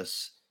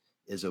dangerous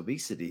is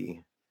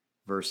obesity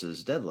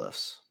versus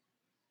deadlifts?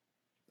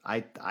 I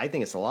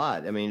think it's a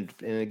lot. I mean,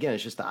 and again,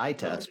 it's just the eye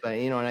test, but,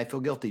 you know, and I feel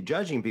guilty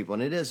judging people,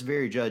 and it is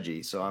very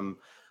judgy. So I'm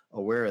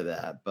aware of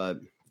that, but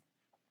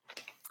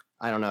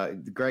I don't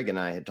know. Greg and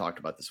I had talked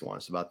about this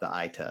once, about the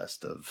eye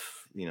test of,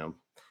 you know,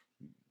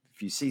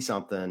 if you see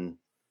something,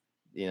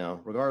 you know,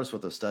 regardless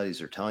what the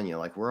studies are telling you,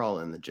 like we're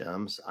all in the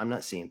gyms. I'm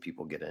not seeing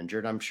people get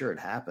injured. I'm sure it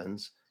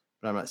happens,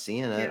 but I'm not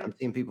seeing it. Yeah. I'm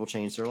seeing people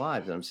change their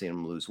lives. I'm seeing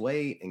them lose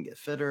weight and get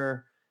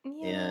fitter,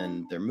 Yeah.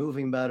 and they're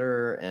moving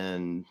better,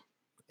 and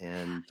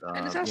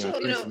it's also,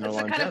 you know, increasing it's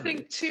their the kind of thing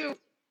longevity. too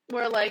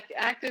where like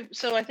active.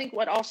 So I think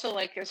what also,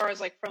 like, as far as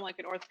like from like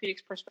an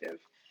orthopedics perspective,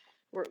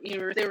 where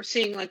they were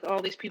seeing like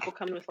all these people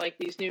coming with like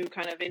these new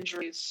kind of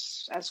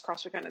injuries as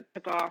CrossFit kind of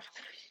took off.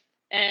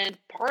 And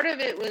part of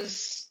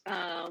it's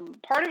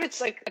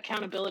like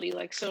accountability.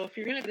 Like, so if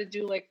you're going to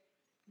do like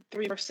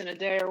 3 bursts in a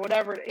day or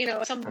whatever, you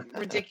know, some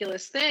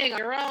ridiculous thing on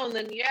your own,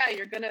 then yeah,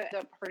 you're going to end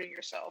up hurting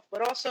yourself.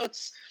 But also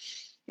it's,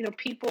 you know,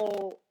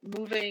 people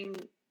moving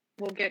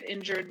will get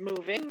injured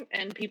moving,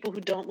 and people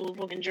who don't move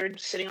will get injured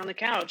sitting on the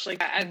couch.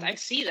 Like I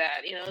see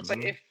that, you know, it's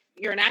like if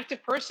you're an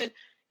active person,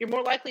 you're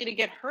more likely to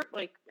get hurt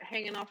like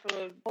hanging off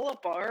a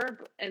pull-up bar,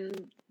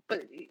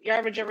 but your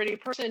average everyday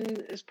person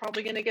is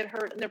probably going to get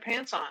hurt in their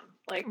pants on.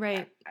 Like,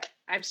 Right.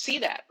 I see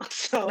that.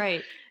 So,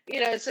 Right. you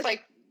know, it's just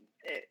like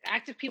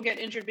active people get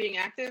injured being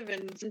active,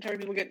 and sometimes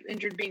people get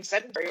injured being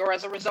sedentary or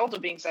as a result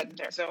of being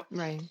sedentary. So,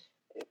 Right.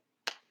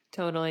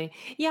 Totally.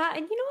 Yeah.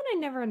 And you know what I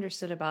never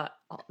understood about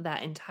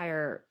that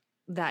entire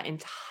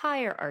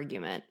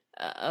argument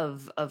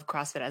of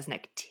CrossFit as an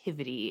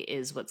activity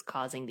is what's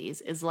causing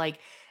these is like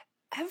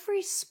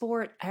every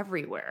sport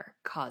everywhere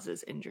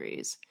causes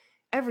injuries.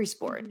 Every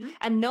sport. Mhm.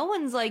 And no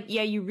one's like,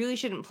 yeah, you really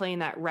shouldn't play in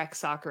that rec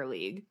soccer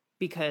league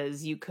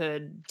because you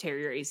could tear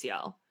your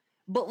ACL.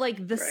 But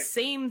like the Right.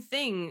 same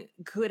thing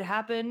could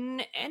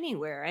happen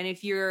anywhere. And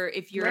if you're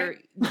Right.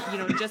 you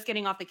know, just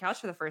getting off the couch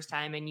for the first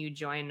time and you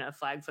join a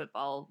flag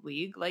football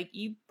league, like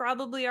you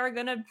probably are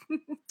gonna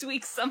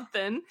tweak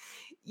something.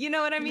 You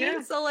know what I mean?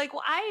 Yeah. So like,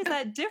 why is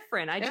that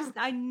different? Yeah.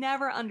 I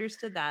never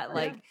understood that. Yeah.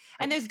 Like,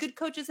 and there's good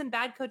coaches and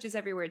bad coaches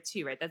everywhere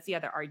too, right? That's the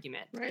other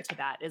argument Right. to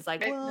that is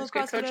like, Right. well, There's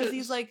good CrossFit has coaches,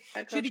 these like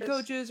bad shitty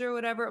coaches or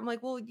whatever. I'm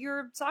like, well,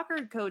 your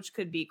soccer coach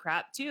could be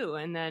crap too,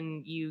 and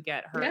then you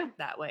get hurt Yeah.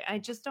 that way. I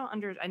just don't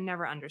I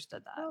never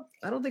understood that.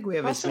 I don't think we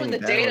have as Also in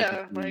many the bad ones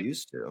data, as we like-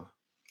 used to.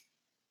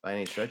 by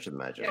any stretch of the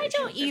I imagination.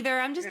 don't either.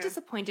 I'm just Yeah.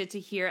 disappointed to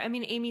hear. I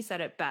mean, Amy said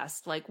it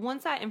best. Like,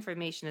 once that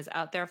information is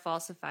out there,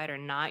 falsified or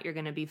not, you're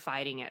going to be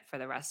fighting it for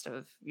the rest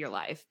of your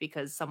life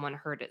because someone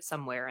heard it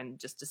somewhere and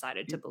just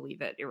decided to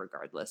believe it,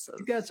 irregardless of.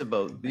 You guys have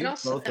both, And you've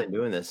also- both been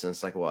doing this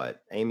since like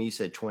what? Amy, you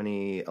said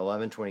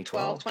 2011,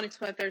 2012? 20,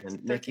 13,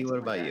 And Nikki, what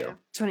about you?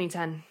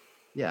 2010.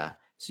 Yeah.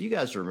 So you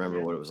guys remember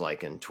Yeah. what it was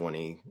like in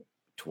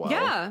 2012,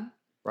 Yeah,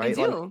 right?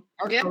 I Like, do.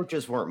 our Yeah.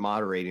 coaches weren't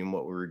moderating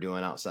what we were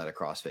doing outside of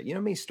CrossFit. You know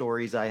how many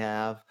stories I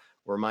have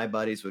where my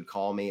buddies would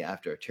call me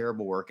after a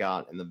terrible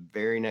workout and the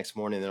very next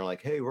morning they're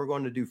like, hey, we're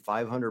going to do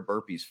 500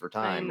 burpees for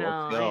time.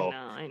 Let's go.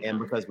 I know. And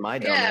because my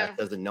dumb Yeah. ass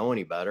doesn't know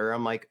any better,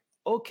 I'm like,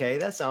 okay,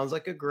 that sounds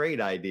like a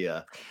great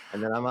idea.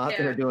 And then I'm out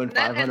there Yeah. doing And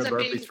that 500 ends up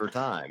burpees being- for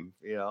time,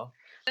 you know?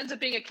 Ends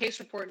up being a case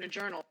report in a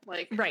journal.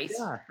 Like, Right,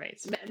 Yeah. right,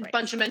 a right.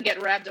 bunch of men get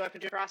rhabdo after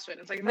doing CrossFit.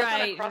 It's like, that's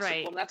Right, not a CrossFit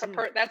right. problem. That's a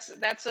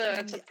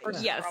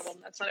person Yes. problem.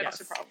 That's not a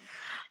Yes. CrossFit problem.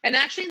 And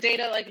actually,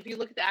 data, like if you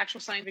look at the actual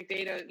scientific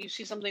data, you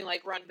see something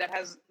like run that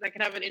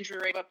can have an injury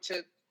rate up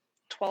to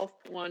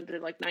 12.1 to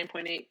like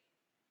 9.8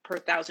 per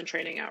 1,000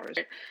 training hours.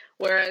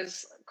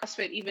 Whereas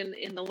CrossFit, even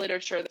in the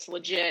literature that's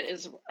legit,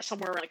 is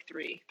somewhere around like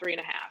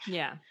 3.5.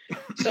 Yeah,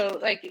 So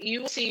like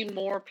you will see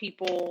more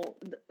people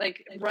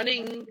like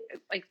running,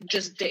 like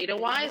just data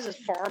wise, is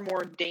far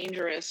more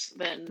dangerous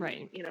than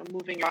Right.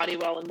 moving your body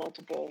well in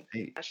multiple.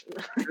 Hey,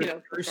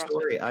 True True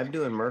story. I'm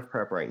doing Murph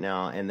prep right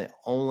now, and the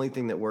only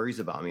thing that worries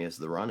about me is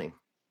the running.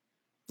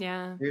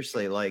 yeah.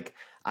 Seriously, like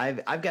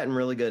I've gotten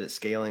really good at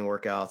scaling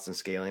workouts and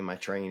scaling my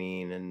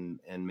training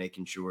and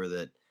making sure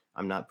that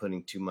I'm not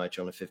putting too much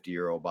on a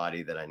 50-year-old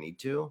body that I need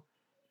to.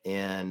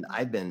 And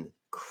I've been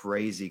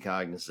crazy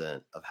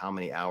cognizant of how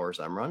many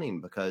hours I'm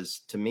running because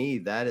to me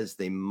that is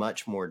the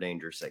much more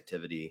dangerous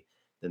activity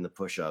than the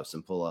push-ups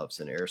and pull-ups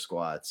and air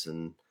squats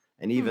and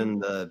even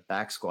the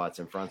back squats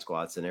and front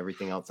squats and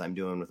everything else I'm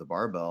doing with a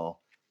barbell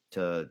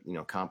to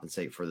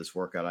compensate for this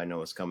workout I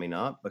know is coming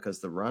up,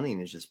 because the running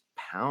is just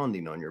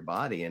pounding on your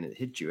body and it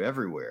hits you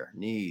everywhere: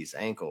 knees,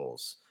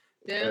 ankles,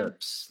 Yeah.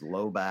 hips,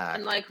 low back.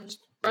 And like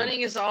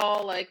running is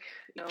all like,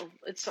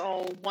 it's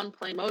all one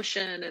plane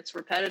motion. It's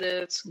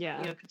repetitive. It's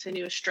Yeah.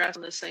 continuous stress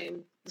in the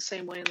same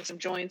way in the same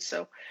joints.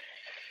 So,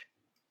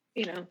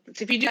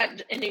 if you do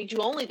that and you do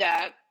only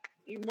that,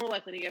 you're more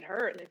likely to get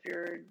hurt than if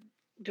you're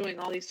doing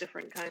all these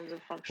different kinds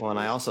of functions. Well, and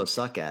I also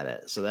suck at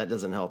it, so that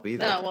doesn't help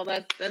either. No, well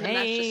that's just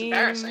Same.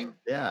 embarrassing.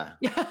 Yeah.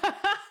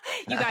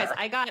 You guys,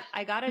 I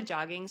got a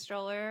jogging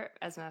stroller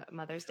as a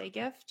Mother's Day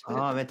gift. Oh,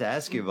 I meant to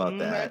ask you about Mhm.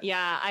 that.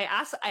 Yeah, I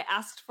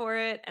asked for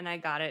it and I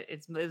got it.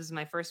 It was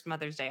my first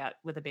Mother's Day out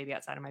with a baby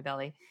outside of my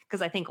belly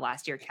because I think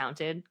last year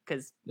counted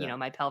because Yeah.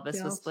 my pelvis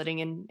was Counts. splitting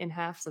in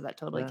half, so that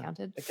totally Yeah.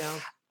 counted. It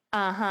counts.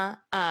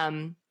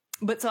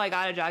 But so I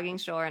got a jogging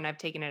stroller and I've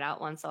taken it out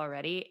once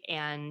already.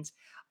 And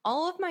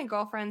all of my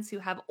girlfriends who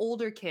have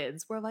older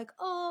kids were like,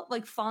 oh,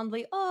 like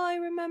fondly, oh, I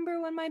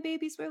remember when my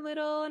babies were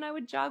little and I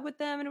would jog with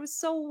them and it was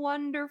so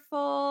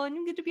wonderful and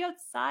you get to be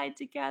outside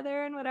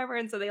together and whatever.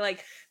 And so they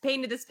like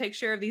painted this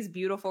picture of these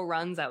beautiful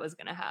runs I was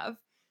going to have.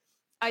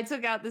 I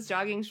took out this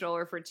jogging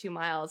stroller for 2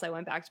 miles. I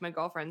went back to my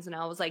girlfriends and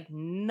I was like,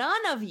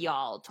 none of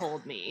y'all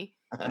told me.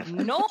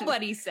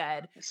 Nobody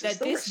said This is that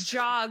the this worst.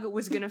 jog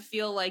was gonna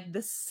feel like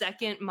the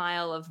second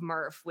mile of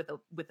Murph with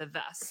a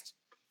vest.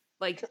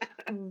 Like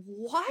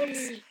what?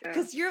 Yeah.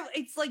 Because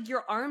it's like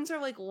your arms are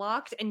like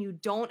locked and you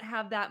don't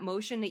have that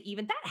motion to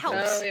even that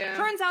helps. Oh, yeah.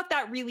 Turns out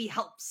that really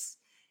helps.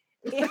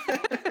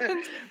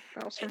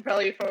 Helps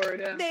propel you forward.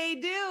 Yeah. They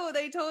do.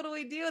 They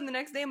totally do. And the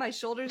next day my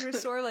shoulders were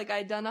sore. Like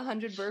I'd done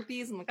 100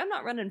 burpees. I'm like, I'm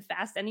not running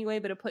fast anyway,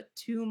 but it put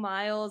 2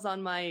 minutes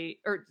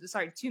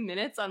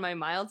on my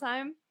mile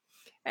time.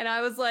 And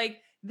I was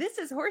like, this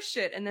is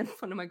horseshit. And then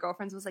one of my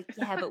girlfriends was like,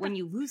 yeah, but when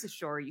you lose a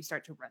shore, you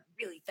start to run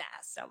really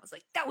fast. I was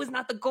like, that was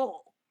not the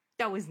goal.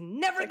 That was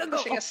never It's the like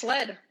goal. pushing a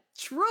sled.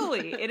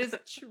 Truly. It is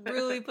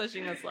truly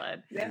pushing a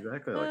sled. Yeah.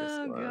 Exactly like a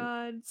Oh sled.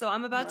 God. So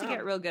I'm about to Wow.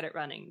 get real good at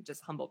running.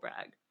 Just humble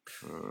brag.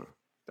 Mm.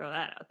 Throw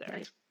that out there.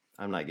 Nice.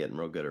 I'm not getting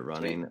real good at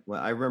running.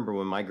 Well, I remember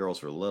when my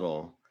girls were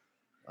little,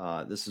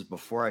 this is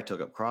before I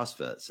took up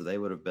CrossFit. So they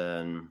would have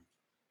been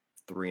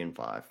 3 and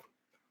 5.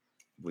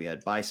 We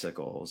had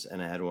bicycles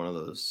and I had one of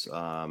those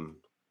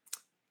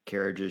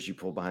carriages you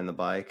pull behind the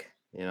bike,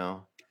 and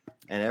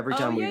every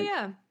time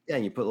yeah.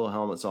 and you put little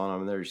helmets on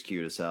them and they're just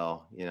cute as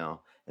hell,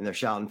 and they're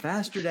shouting,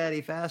 faster,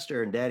 daddy,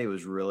 faster. And daddy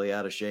was really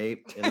out of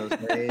shape in those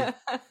days.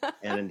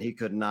 And he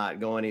could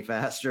not go any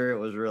faster. It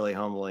was really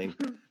humbling.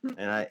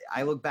 And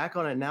I look back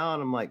on it now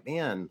and I'm like,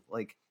 man,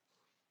 like,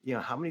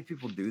 how many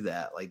people do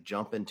that? Like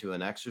jump into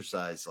an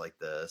exercise like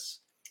this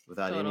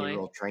without any Totally.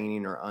 real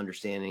training or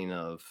understanding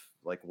of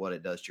like what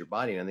it does to your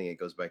body. And I think it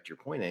goes back to your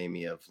point,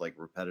 Amy, of like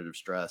repetitive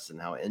stress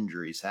and how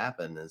injuries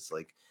happen. Is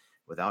like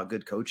without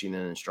good coaching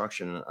and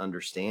instruction and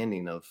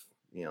understanding of,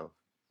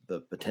 the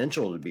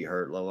potential to be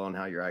hurt, let alone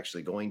how you're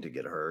actually going to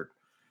get hurt.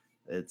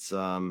 It's,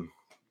 I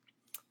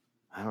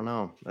don't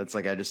know. That's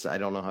like, I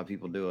don't know how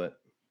people do it.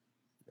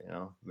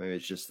 Maybe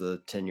it's just the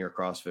 10-year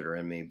CrossFitter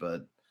in me,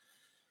 but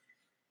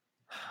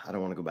I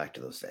don't want to go back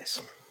to those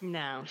days.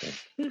 No,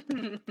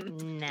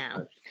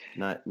 no.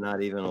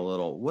 Not even a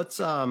little. What's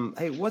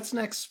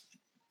next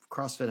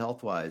CrossFit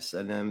health wise?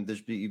 And then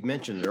you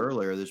mentioned it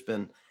earlier, there's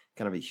been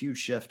kind of a huge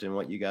shift in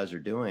what you guys are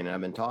doing. And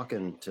I've been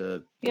talking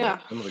to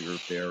some of the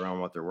group there around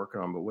what they're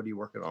working on, but what are you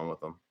working on with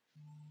them?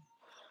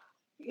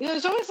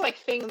 There's always like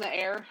things in the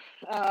air.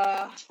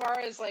 As far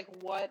as like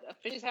what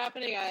is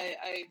happening,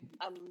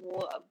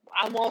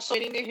 I'm also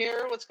waiting to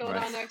hear what's going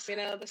on next.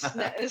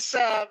 There's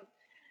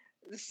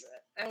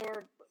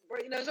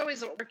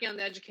always working on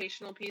the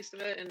educational piece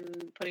of it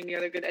and putting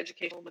together good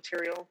educational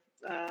material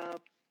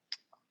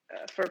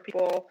for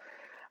people.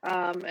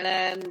 And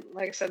then,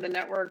 like I said, the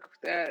network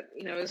that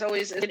is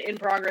always in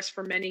progress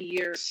for many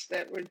years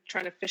that we're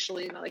trying to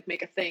officially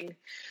make a thing.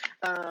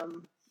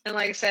 And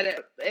like I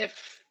said,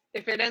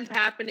 if it ends up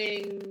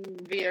happening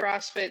via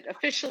CrossFit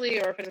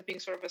officially, or if it's being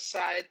sort of a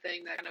side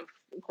thing that kind of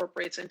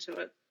incorporates into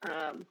it,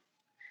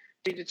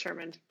 be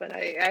determined. But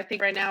I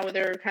think right now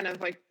they're kind of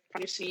like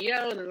new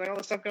CEO and there's like all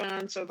this stuff going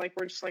on, so like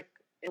we're just like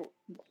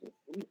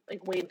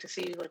waiting to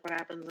see like what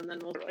happens, and then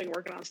we'll like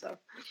working on stuff.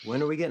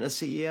 When are we getting a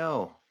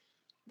CEO?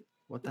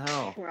 What the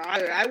hell? Well,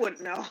 I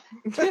wouldn't know.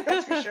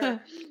 That's for sure.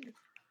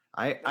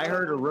 I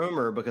heard a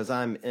rumor because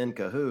I'm in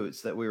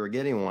cahoots that we were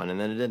getting one, and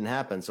then it didn't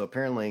happen. So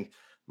apparently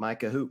my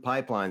Kahoot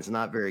pipeline's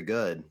not very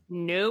good.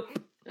 Nope.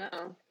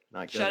 Uh-oh.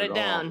 Not good. Shut it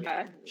down.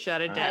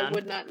 Shut it down. I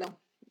would not know.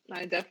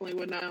 I definitely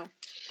would not know.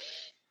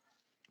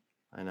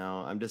 I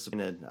know. I'm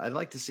disappointed. I'd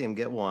like to see him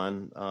get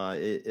one,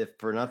 if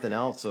for nothing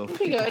else,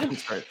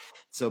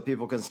 so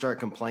people can start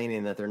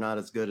complaining that they're not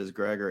as good as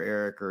Greg or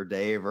Eric or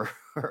Dave or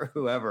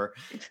whoever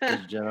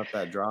to gin up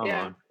that drama.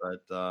 Yeah.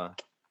 But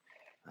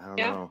I don't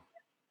know.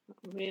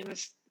 I mean,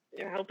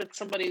 I hope it's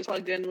somebody who's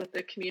plugged in with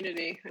the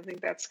community. I think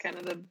that's kind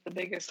of the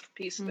biggest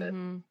piece of it.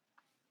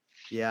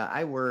 Yeah,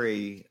 I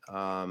worry.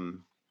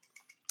 The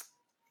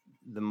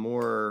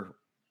more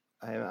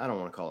I don't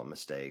want to call it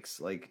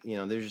mistakes. Like,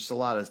 there's just a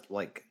lot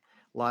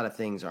of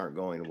things aren't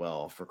going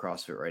well for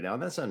CrossFit right now.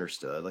 And that's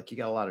understood. Like, you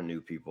got a lot of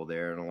new people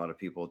there and a lot of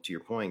people, to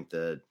your point,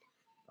 that,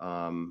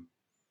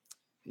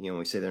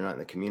 we say they're not in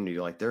the community,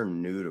 like they're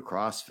new to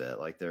CrossFit,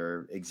 like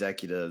they're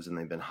executives and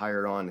they've been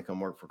hired on to come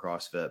work for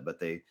CrossFit, but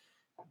they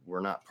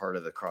were not part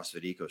of the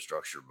CrossFit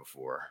eco-structure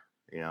before,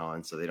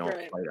 and so they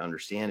don't quite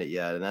understand it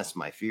yet. And that's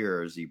my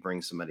fear, is you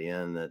bring somebody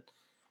in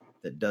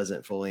that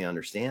doesn't fully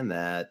understand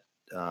that.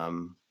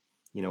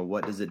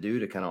 What does it do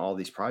to kind of all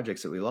these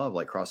projects that we love?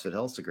 Like CrossFit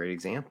Health's a great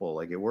example.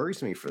 Like, it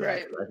worries me for that.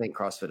 Right. I think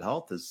CrossFit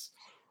Health is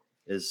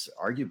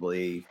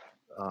arguably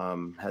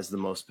has the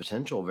most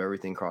potential of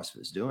everything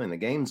CrossFit's doing. The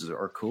games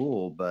are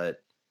cool,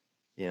 but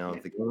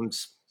the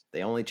games,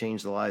 they only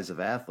change the lives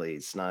of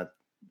athletes, not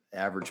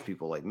average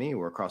people like me,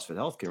 where CrossFit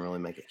Health can really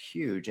make a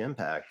huge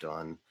impact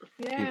on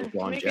people's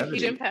longevity. Make a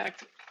huge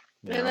impact.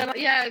 And then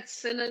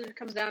it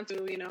comes down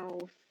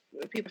to,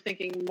 people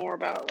thinking more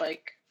about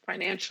like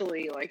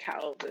financially, like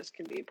how this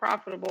can be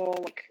profitable.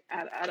 Like,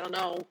 I don't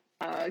know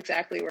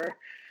exactly where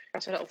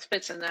CrossFit Health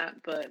fits in that,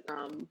 but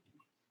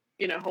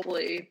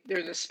hopefully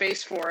there's a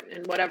space for it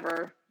in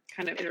whatever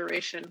kind of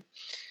iteration.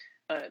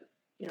 But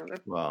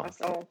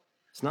that's all.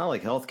 It's not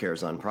like healthcare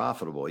is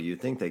unprofitable. You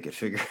think they could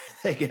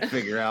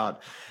figure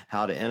out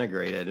how to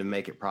integrate it and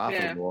make it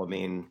profitable. Yeah.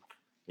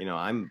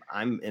 I mean,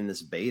 I'm in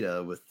this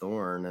beta with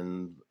Thorne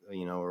and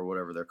or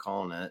whatever they're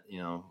calling it,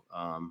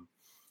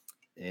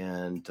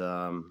 and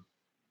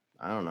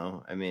I don't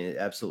know. I mean, it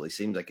absolutely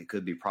seems like it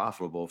could be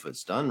profitable if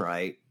it's done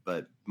right,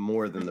 but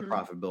more than the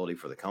profitability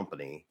for the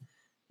company,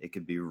 it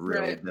could be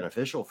really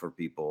beneficial for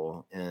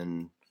people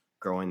in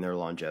growing their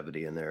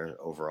longevity and their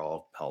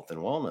overall health and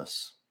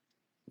wellness.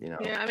 Yeah,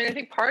 I mean, I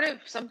think part of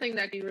something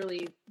that'd be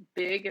really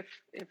big if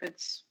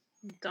it's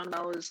done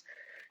well is,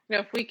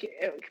 if we could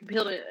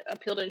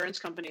appeal to insurance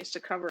companies to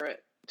cover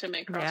it, to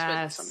make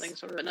CrossFit something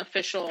sort of an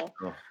official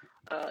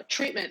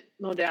treatment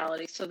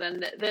modality. So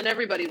then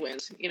everybody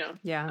wins,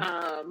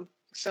 Yeah.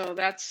 So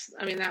that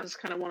was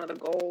kind of one of the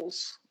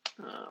goals,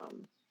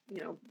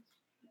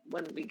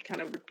 when we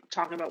kind of were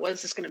talking about what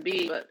is this going to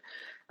be, but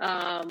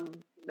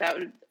that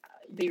would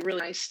be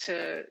really nice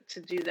to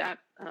do that.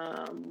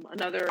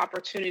 Another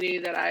opportunity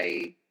that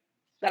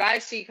I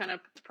see kind of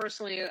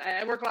personally,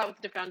 I work a lot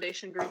with the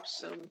foundation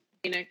groups,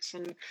 Phoenix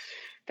and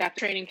that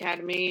Training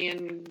Academy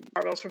and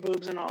Barbells for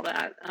Boobs and all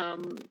that,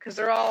 because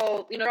they're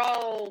all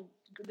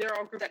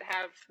groups that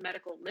have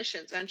medical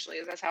missions. Essentially,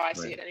 that's how I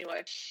see it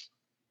anyway.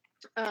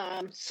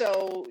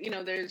 So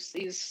there's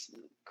these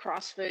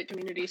CrossFit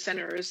community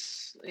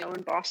centers,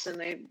 in Boston.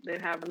 They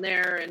have them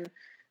there, and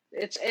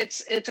it's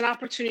an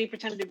opportunity for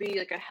them to be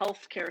like a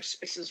healthcare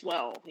space as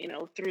well.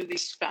 Through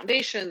these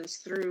foundations,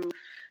 through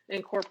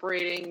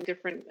incorporating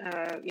different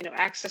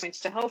access points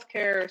to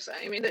healthcare. So,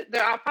 I mean,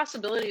 the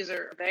possibilities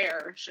are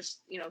there. It's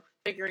just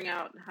figuring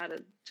out how to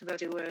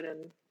do it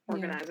and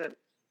organize it.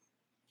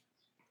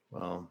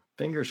 Well,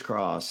 fingers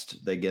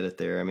crossed they get it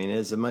there. I mean,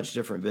 it's a much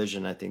different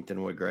vision, I think,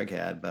 than what Greg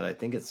had, but I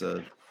think it's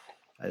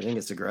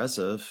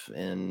aggressive,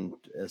 and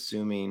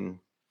assuming,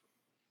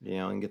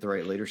 and get the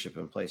right leadership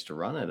in place to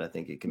run it, I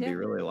think it can be Yeah.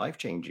 really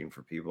life-changing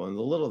for people. And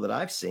the little that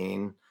I've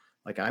seen,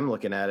 like I'm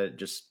looking at it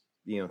just,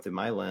 through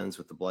my lens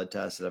with the blood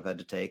tests that I've had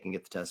to take and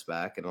get the test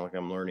back. And like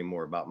I'm learning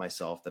more about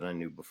myself than I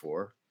knew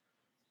before.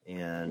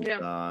 And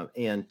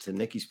and to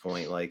Nikki's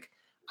point, like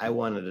I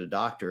wanted a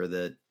doctor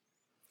that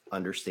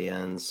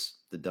understands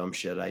the dumb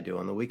shit I do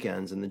on the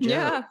weekends in the gym.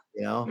 Yeah.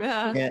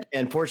 Yeah.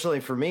 And fortunately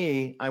for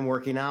me, I'm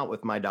working out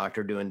with my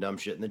doctor doing dumb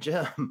shit in the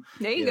gym.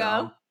 There you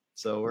go.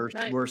 So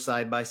we're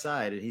side by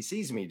side, and he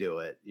sees me do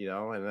it,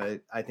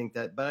 and I think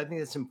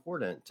it's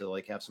important to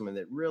like have someone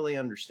that really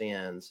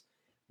understands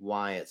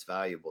why it's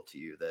valuable to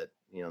you, that,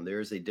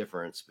 there's a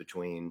difference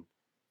between,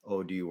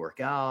 oh, do you work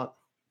out,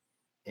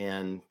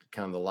 and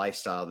kind of the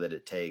lifestyle that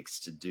it takes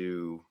to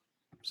do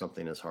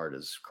something as hard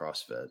as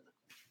CrossFit,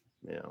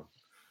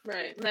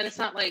 Right. And then it's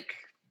not like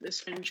this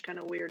fringe kind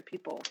of weird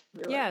people.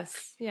 Really.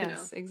 Yes,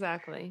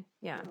 exactly.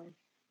 Yeah.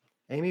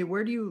 Amy,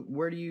 where do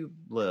you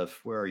live?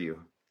 Where are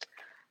you?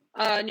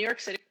 New York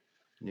City.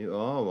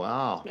 Oh,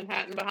 wow.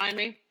 Manhattan behind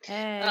me.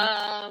 Hey.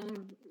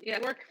 I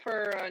work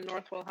for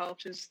Northwell Health,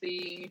 which is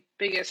the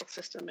biggest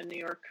system in New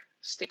York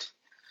State.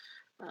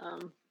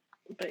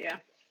 But yeah.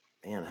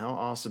 Man, how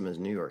awesome is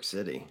New York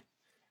City?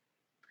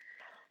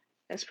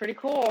 It's pretty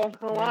cool.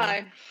 No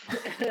lie.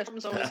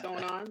 Something's always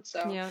going on.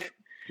 So yeah.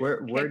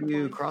 Where do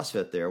you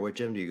CrossFit there? What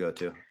gym do you go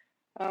to?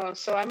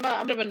 So I'm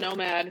a bit of a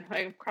nomad.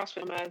 I'm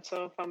CrossFit nomad.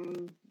 So if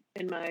I'm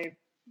in my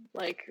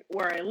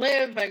where I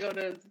live, I go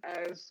to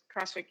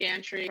CrossFit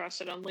Gantry,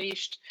 CrossFit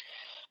Unleashed.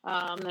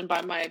 Then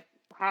by my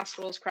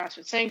hospitals,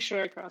 CrossFit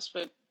Sanctuary,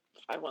 CrossFit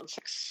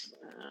 516.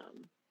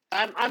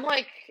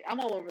 I'm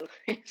all over the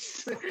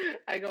place.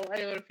 I go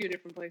to a few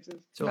different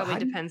places. So probably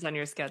depends on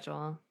your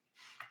schedule.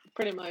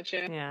 Pretty much,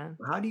 yeah. Yeah.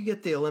 How do you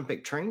get the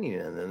Olympic training in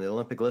and the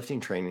Olympic lifting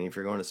training if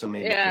you're going to so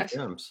many different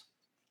gyms?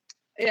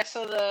 Yeah,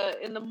 so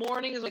in the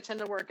mornings I tend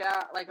to work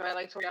out, I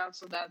like to work out,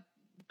 so that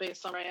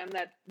based on where I am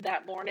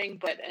that morning.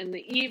 But in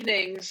the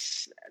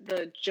evenings,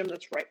 the gym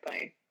that's right by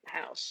my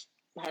house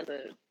has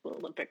the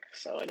Olympic,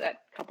 so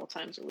that a couple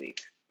times a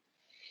week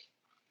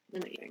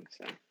in the evening.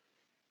 So.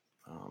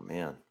 Oh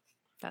man.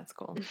 That's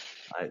cool.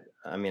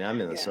 I mean, I'm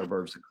in the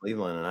suburbs of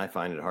Cleveland, and I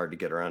find it hard to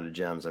get around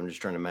to gyms. I'm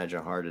just trying to imagine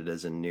how hard it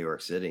is in New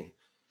York City.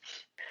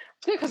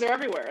 It's good because they're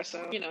everywhere,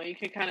 so you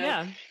can kind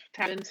of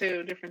tap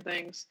into different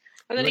things,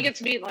 and then you get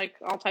to meet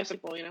all types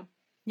of people.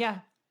 Yeah.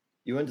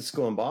 You went to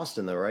school in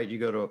Boston, though, right? You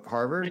go to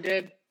Harvard? I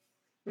did.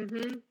 I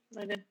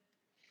did.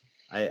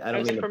 I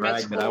don't mean to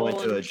brag, but I went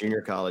to a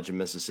junior college in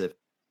Mississippi.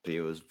 It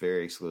was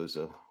very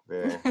exclusive.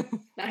 Very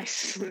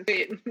nice.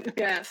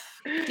 Yeah.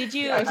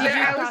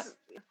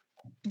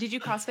 Did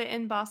you CrossFit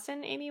in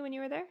Boston, Amy, when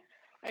you were there?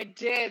 I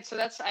did. So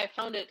I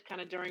found it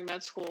kind of during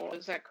med school. It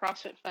was at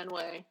CrossFit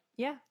Fenway.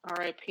 Yeah.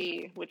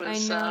 RIP, which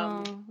was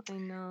I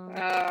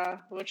know.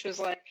 Which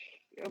was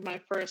my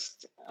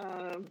first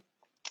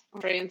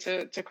foray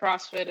into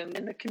CrossFit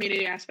and the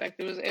community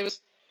aspect. It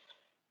was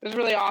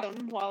really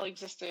awesome while it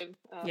existed.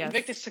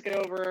 Invictus took it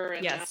over,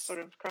 and now sort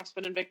of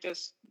CrossFit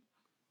Invictus,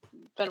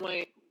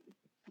 Fenway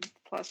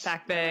plus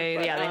Back Bay.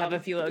 They have a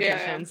few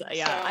locations.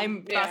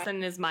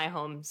 Boston is my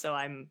home, so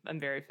I'm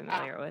very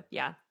familiar with.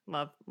 Yeah,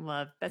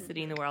 love best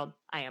city in the world.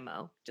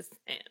 IMO, just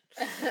saying.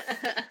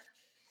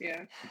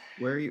 Yeah.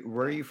 Where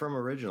are you from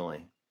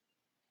originally?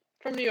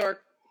 From New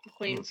York,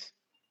 Queens.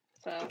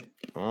 So.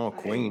 Oh,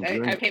 Queens.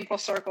 I came full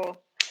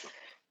circle.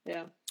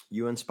 Yeah.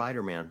 You and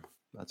Spider-Man.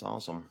 That's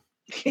awesome.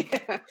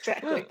 Yeah,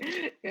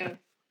 exactly. Yeah.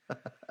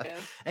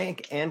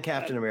 And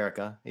Captain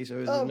America. He's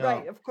always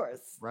right, of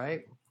course.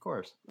 Right? Of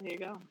course. There you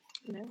go.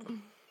 Yeah.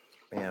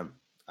 Man,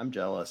 I'm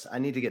jealous. I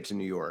need to get to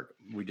New York.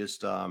 We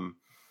just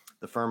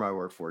the firm I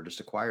work for just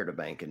acquired a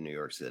bank in New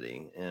York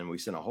City, and we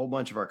sent a whole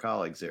bunch of our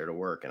colleagues there to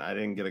work, and I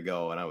didn't get to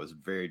go, and I was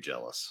very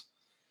jealous.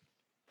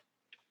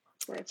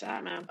 Where it's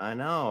at, man. I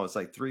know. It's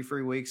 3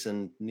 free weeks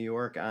in New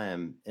York. I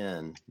am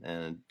in,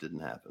 and it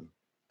didn't happen.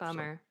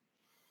 Bummer.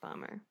 I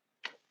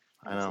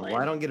know. Well,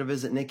 I don't get to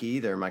visit Nikki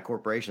either. My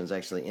corporation's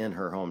actually in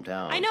her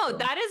hometown. I know. So.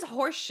 That is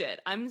horseshit.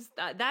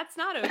 That's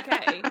not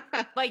okay.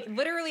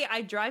 Literally,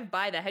 I drive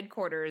by the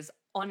headquarters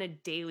on a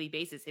daily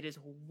basis. It is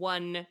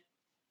one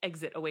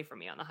exit away from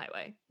me on the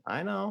highway.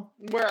 I know.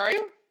 Where are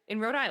you? In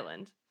Rhode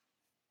Island.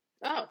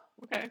 Oh,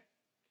 okay.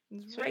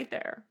 It's right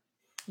there.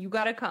 You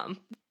gotta come.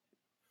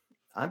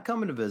 I'm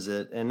coming to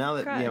visit, and now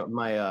that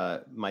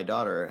my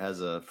daughter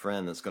has a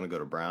friend that's going to go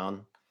to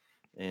Brown,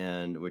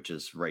 and which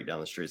is right down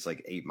the street. It's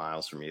 8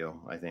 miles from you.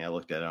 I think I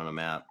looked at it on a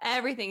map.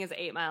 Everything is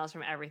 8 miles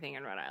from everything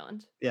in Rhode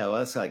Island. Yeah,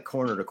 well, that's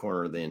corner to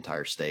corner of the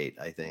entire state,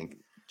 I think.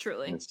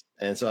 Truly.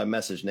 And so I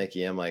messaged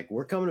Nikki. I'm like,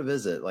 we're coming to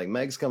visit.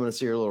 Meg's coming to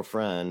see her little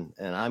friend,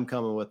 and I'm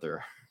coming with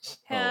her. So,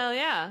 hell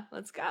yeah.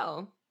 Let's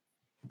go.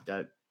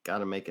 Got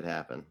to make it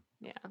happen.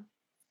 Yeah.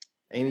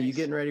 Amy, you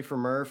getting ready for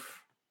Murph?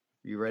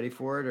 You ready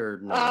for it or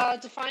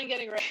not? Define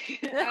getting ready.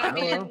 I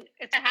mean,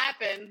 it's to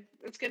happen.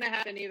 It's going to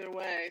happen either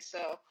way.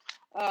 So,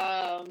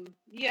 one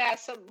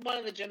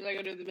of the gyms I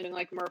go to, they've been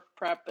doing Murph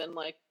prep and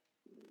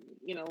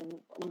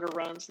longer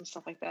runs and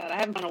stuff like that. I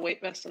haven't done a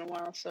weight vest in a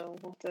while, so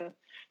we'll have to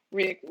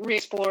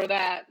re-explore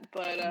that.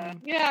 But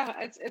yeah,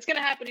 it's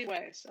gonna happen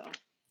anyway. So.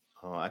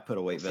 Oh, I put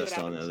a weight vest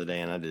on the other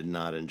day and I did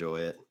not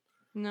enjoy it.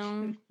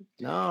 No.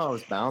 No, I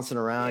was bouncing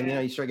around.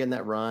 Yeah. You start getting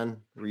that run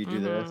where you do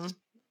this.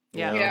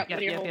 Yeah.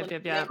 You know,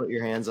 Yeah. put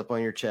your hands up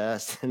on your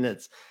chest and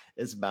it's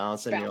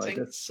bouncing. You're like,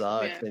 it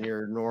sucks. Yeah. And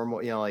you're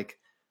normal. Like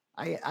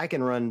I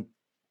can run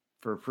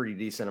for a pretty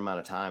decent amount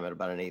of time at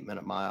about an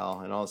 8-minute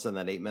mile. And all of a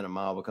sudden that 8-minute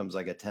mile becomes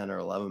like a 10 or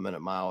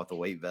 11-minute mile with a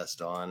weight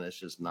vest on. It's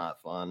just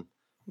not fun.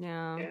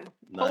 Yeah.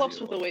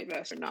 Pull-ups with a weight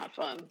vest are not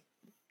fun.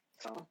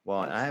 So well,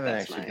 I haven't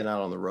actually been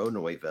out on the road in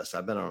a weight vest.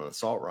 I've been on an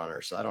assault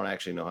runner, so I don't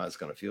actually know how it's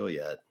going to feel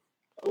yet.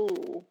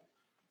 Oh,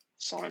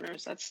 assault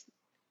runners.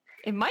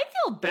 It might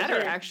feel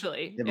better,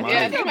 actually. It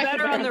might feel might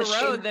better feel on the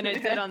better road than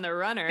it did on the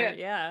runner.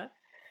 Yeah.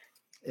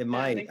 It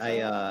might.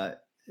 So.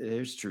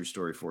 Here's a true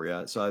story for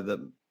you.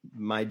 So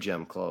my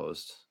gym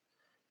closed,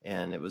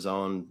 and it was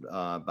owned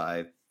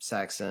by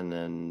Saxon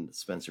and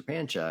Spencer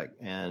Panchak,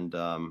 and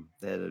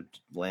they had a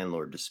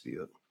landlord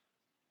dispute,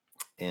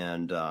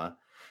 and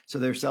so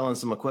they're selling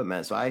some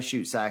equipment. So I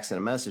shoot Saxon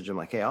a message. I'm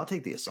like, hey, I'll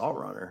take the assault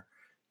runner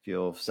if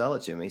you'll sell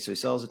it to me. So he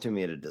sells it to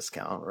me at a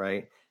discount,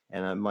 right?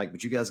 And I'm like,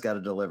 but you guys got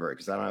to deliver it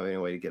because I don't have any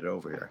way to get it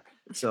over here.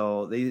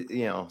 So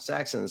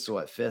Saxon's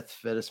fifth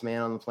fittest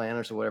man on the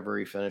planet, or whatever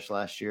he finished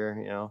last year,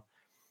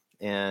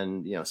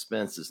 and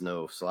Spence is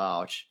no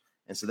slouch.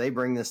 And so they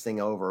bring this thing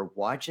over.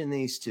 Watching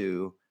these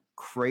two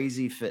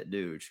crazy fit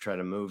dudes try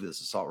to move this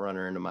assault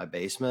runner into my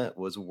basement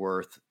was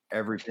worth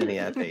every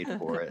penny I paid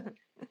for it.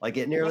 Like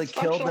it nearly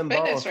killed them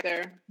both. Right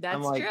there.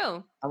 That's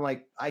true. I'm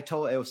like, I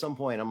told at some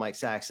point, I'm like,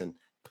 Saxon,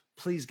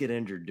 please get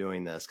injured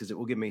doing this because it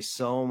will give me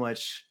so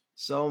much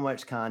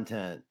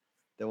content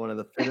that one of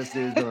the fittest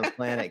dudes on the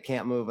planet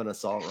can't move an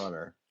assault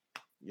runner.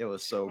 It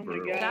was so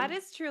brutal. That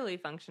is truly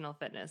functional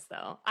fitness,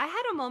 though. I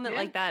had a moment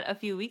like that a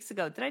few weeks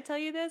ago. Did I tell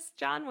you this,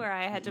 John, where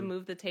I had to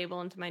move the table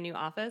into my new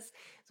office?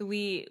 So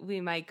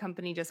my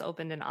company just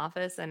opened an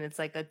office, and it's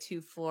like a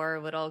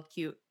 2-floor little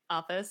cute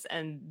office,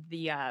 and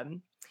the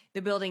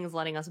building is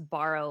letting us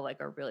borrow like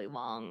a really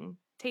long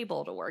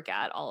table to work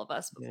at, all of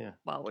us,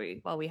 while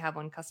we have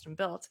one custom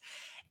built.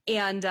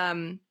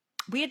 And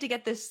we had to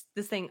get this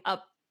thing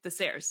up the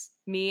stairs,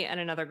 me and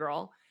another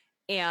girl.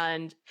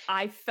 And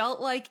I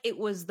felt like it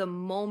was the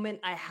moment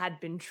I had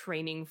been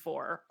training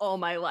for all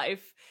my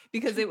life,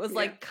 because it was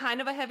like kind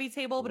of a heavy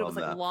table, but it was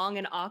like long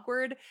and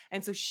awkward.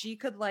 And so she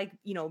could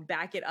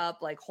back it up,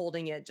 like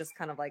holding it just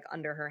kind of like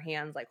under her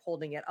hands, like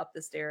holding it up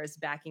the stairs,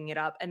 backing it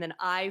up. And then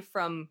I,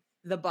 from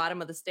the bottom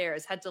of the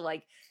stairs, had to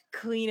like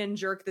clean and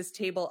jerk this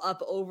table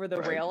up over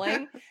the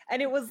railing.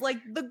 And it was like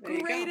the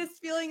greatest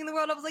feeling in the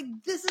world. I was like,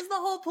 this is the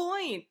whole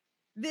point.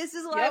 This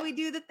is why we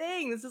do the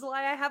thing. This is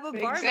why I have a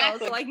barbell,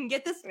 so I can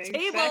get this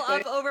table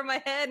up over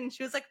my head. And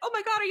she was like, oh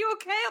my God, are you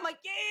okay? I'm like,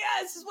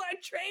 yeah, this is what I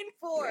trained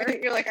for.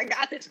 You're like, I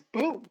got this.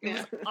 Boom. It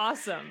was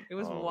awesome. It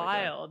was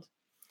wild.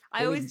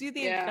 I always do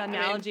the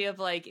analogy of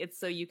like, it's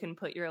so you can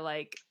put your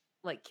like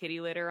kitty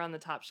litter on the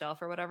top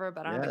shelf or whatever,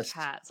 but I don't have a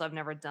cat, so I've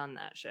never done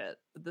that shit.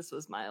 But this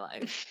was my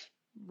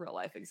real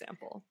life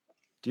example.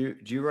 Do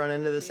you run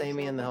into this,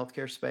 Amy, in the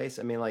healthcare space?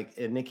 I mean, like,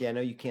 Nikki, I know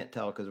you can't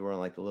tell because we're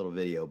on like the little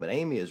video, but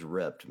Amy is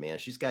ripped, man.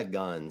 She's got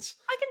guns.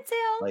 I can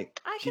tell.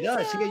 Like she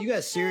does. You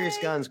got serious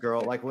guns,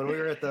 girl. Like when we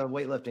were at the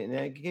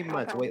weightlifting, keep in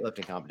mind it's a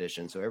weightlifting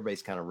competition, so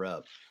everybody's kind of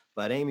ripped.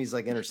 But Amy's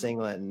like in her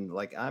singlet, and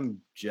like I'm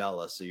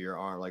jealous of your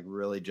arm, like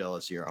really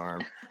jealous of your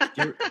arm.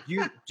 Do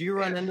you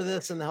run into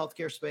this in the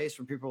healthcare space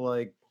where people are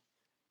like,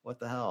 what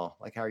the hell?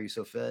 Like, how are you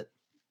so fit?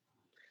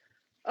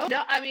 Oh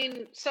no, I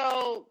mean,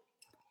 so.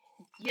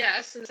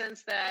 Yes, in the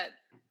sense that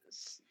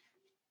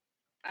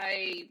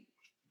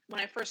when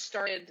I first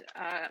started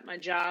my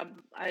job,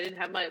 I didn't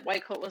have my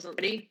white coat wasn't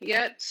ready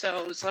yet,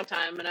 so it was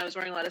sometime, and I was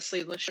wearing a lot of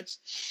sleeveless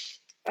shirts.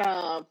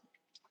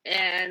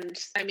 And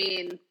I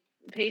mean,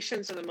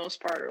 patients for the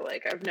most part are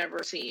like, I've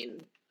never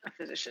seen a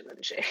physician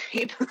in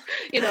shape.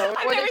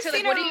 I've never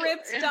seen a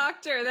ripped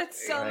doctor.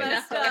 That's so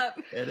messed up.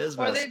 It is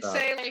or messed up.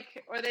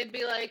 or they'd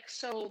be like,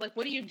 so like,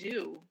 what do you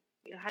do?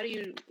 How do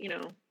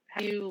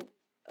you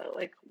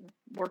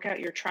work out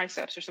your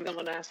triceps or something?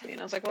 Someone asked me,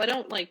 and I was like, well, I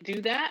don't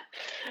do that.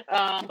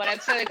 But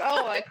I'd say so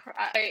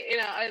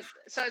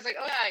I was like,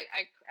 oh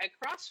yeah, I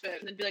CrossFit,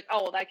 and they'd be like,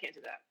 oh, well, I can't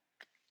do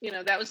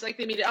that. That was like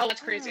the immediate, oh,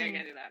 that's crazy, I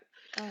can't do that.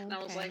 And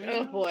I was like,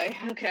 oh boy,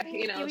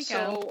 okay,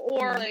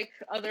 or like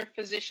other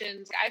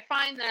physicians. I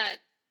find that,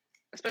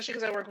 especially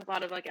because I work with a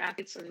lot of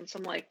athletes and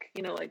some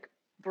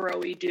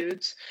bro-y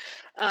dudes,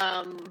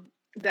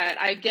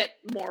 that I get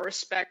more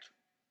respect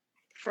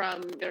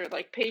from their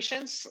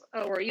patients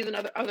or even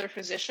other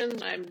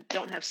physicians. I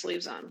don't have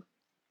sleeves on,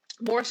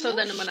 more so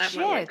than when I have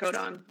my work coat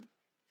on.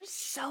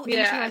 So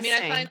interesting. I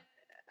mean,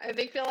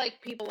 I feel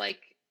like people like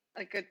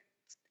a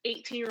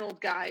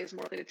 18-year-old guy is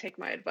more likely to take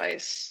my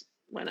advice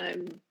when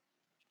I'm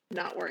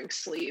not wearing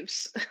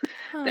sleeves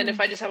than if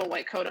I just have a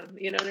white coat on.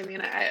 You know what I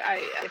mean?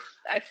 I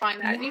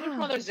find that, and even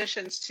from other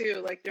physicians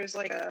too. There's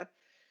a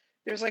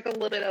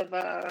little bit of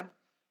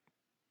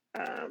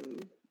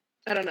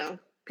I don't know.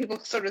 people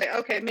sort of say,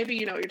 okay, maybe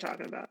you know what you're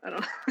talking about. I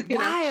don't know. You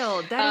know?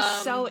 Wild. That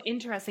is so Um,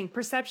 interesting.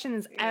 Perception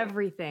is yeah.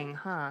 everything,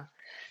 huh?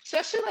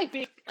 Especially like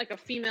being like a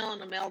female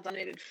in a male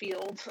dominated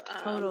field.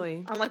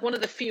 Totally. I'm like one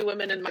of the few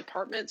women in my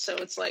apartment. So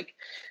it's like,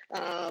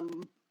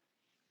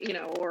 you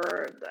know,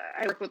 or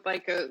I work with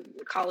like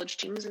college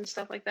teams and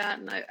stuff like that.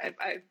 And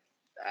I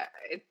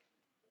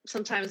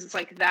sometimes it's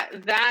like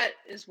that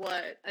is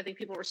what I think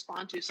people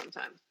respond to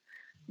sometimes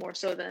more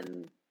so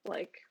than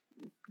like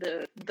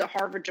the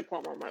Harvard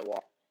diploma on my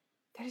wall.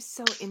 That is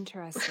so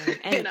interesting.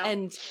 You know?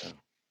 And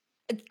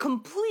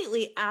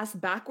completely ass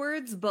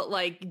backwards, but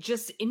like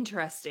just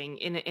interesting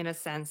in a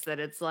sense that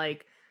it's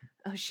like,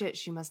 oh shit,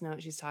 she must know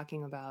what she's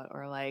talking about,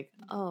 or like,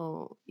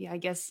 oh yeah, I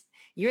guess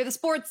you're the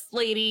sports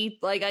lady,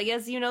 like I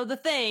guess you know the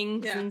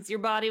thing since your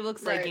body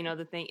looks like you know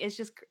the thing. It's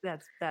just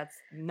that's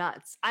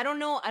nuts. I don't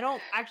know, I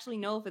don't actually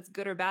know if it's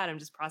good or bad. I'm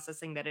just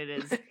processing that it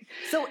is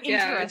so interesting.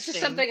 Yeah, it's just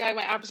something like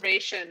my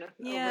observation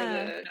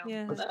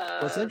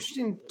What's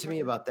interesting to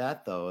me about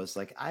that though is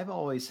like I've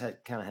always had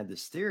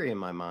this theory in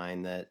my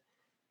mind that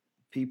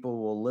people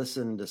will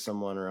listen to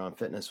someone around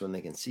fitness when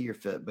they can see you're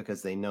fit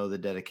because they know the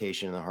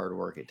dedication and the hard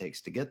work it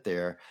takes to get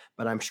there.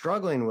 But I'm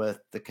struggling with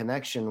the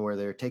connection where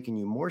they're taking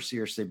you more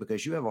seriously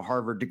because you have a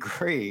Harvard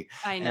degree.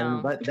 I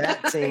know. But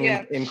that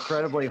seemed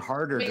incredibly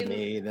harder to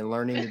me than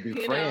learning to do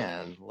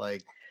Fran.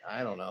 Like,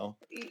 I don't know.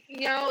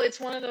 You know, it's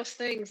one of those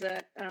things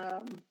that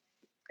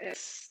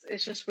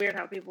it's just weird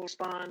how people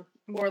respond.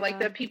 Or like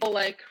that people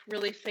like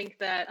really think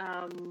that,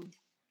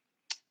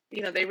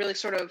 you know, they really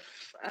sort of,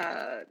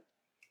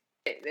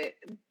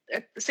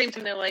 at the same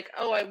time they're like,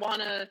 oh, I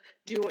want to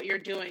do what you're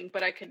doing,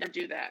 but I could never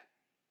do that.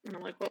 And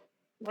I'm like, well,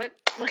 what?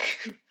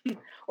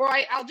 Or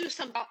I'll do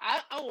some.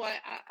 I'll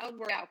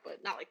work out,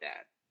 but not like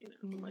that. You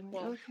know, I'm like,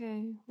 well,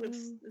 okay,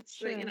 it's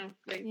sure. You know,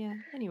 they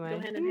anyway, go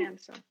hand in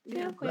hand. So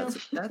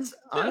that's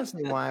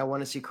honestly why I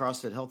want to see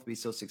CrossFit Health be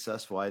so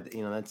successful.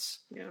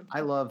 I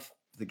love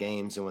the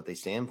games and what they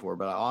stand for,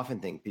 but I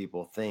often think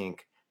people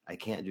think I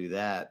can't do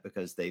that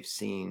because they've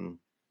seen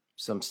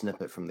some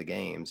snippet from the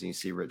games and you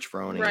see Rich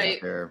Froning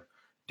out there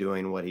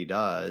doing what he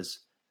does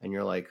and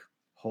you're like,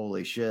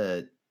 holy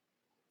shit,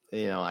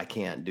 you know, I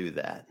can't do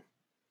that.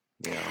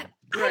 You know?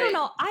 I don't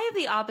know. I have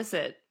the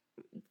opposite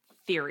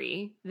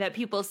theory that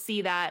people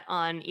see that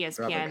on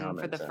ESPN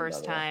for the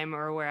first time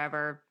or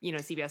wherever, you know,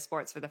 CBS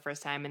Sports for the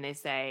first time. And they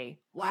say,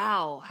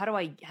 wow, how do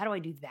I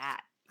do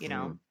that? You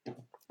know?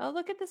 Oh,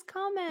 look at this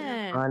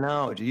comment. I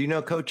know. Do you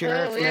know Coach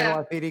Eric from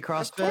NYPD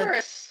CrossFit? Of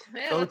course.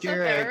 Yeah, Coach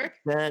Eric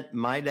sent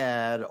my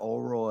dad,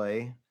 Old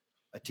Roy,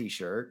 a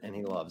t-shirt, and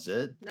he loves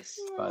it,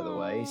 by the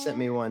way. He sent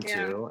me one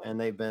too, and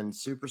they've been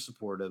super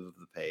supportive of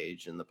the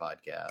page and the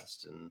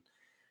podcast. And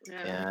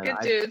good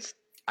dudes.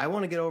 I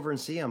want to get over and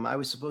see them. I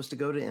was supposed to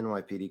go to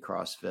NYPD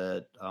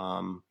CrossFit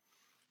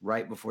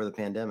right before the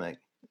pandemic.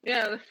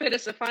 Yeah, the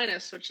fittest, the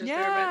finest, which is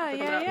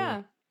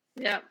yeah.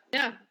 I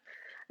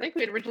think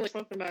we had originally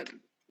spoken about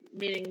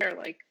meeting there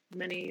like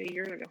many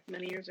years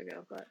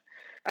ago, but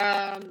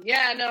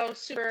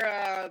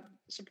super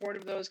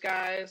supportive of those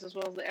guys as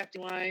well as the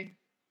FDY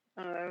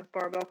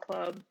barbell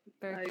club.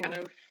 I kind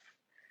of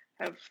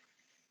have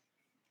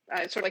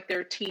sort of like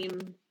their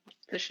team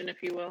position,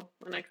 if you will,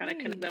 and I kind of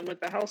connect them with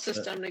the health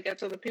system to get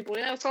to the people.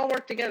 Yeah, let's all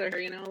work together here,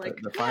 you know.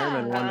 Like the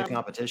firemen won the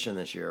competition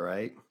this year,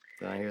 right?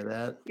 Did I hear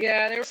that?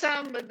 Yeah, there was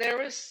some, but there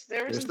was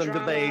some drama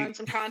debate and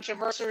some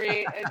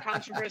controversy.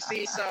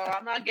 So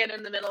I'm not getting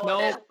in the middle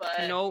of it.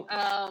 But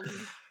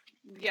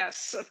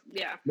yes,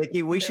 yeah.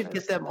 Nikki, we should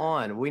get them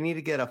on. We need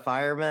to get a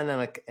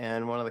fireman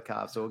and one of the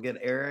cops. So we'll get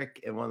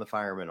Eric and one of the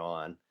firemen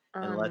on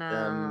and let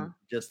them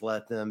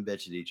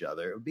bitch at each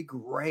other. It would be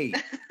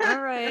great.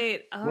 All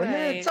right.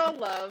 It's all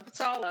love.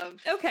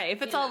 Okay,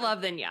 if it's all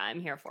love, then yeah, I'm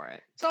here for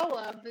it. It's all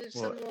love. There's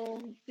some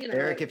little, you know,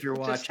 Eric, if you're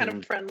watching, just kind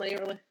of friendly,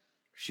 really.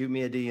 Shoot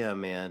me a DM,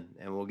 man,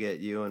 and we'll get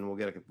you and we'll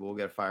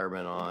get a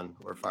fireman on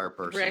or a fire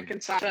person. Rick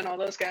and Sasha and all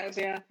those guys,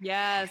 yeah.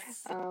 Yes.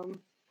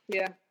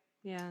 Yeah.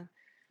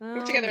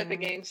 We're together at the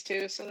man. games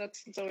too, so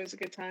it's always a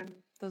good time.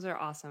 Those are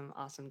awesome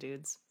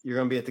dudes. You're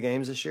gonna be at the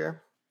games this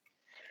year?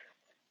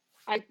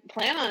 I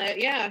plan on it,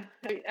 yeah.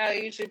 I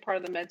usually part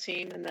of the med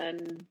team, and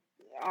then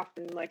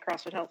often like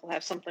CrossFit Health will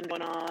have something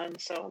going on,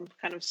 so I'm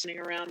kind of sitting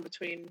around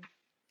between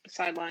the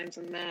sidelines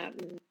and that,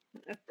 and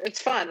it's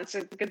fun. It's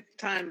a good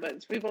time,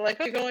 but people are like,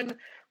 oh, you're going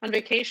on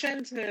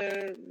vacation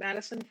to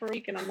Madison for a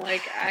week, and I'm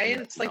like,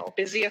 it's like the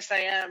busiest I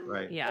am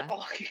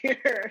all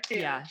year.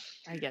 Yeah,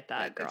 I get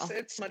that, girl.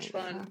 It's much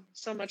fun.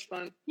 So much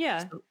fun.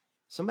 Yeah.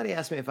 Somebody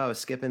asked me if I was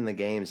skipping the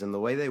games, and the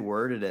way they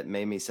worded it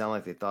made me sound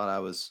like they thought I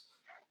was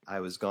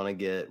gonna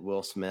get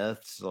Will Smith,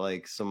 so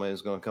like somebody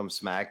was gonna come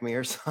smack me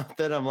or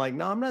something. I'm like,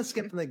 no, I'm not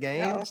skipping the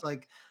games. No.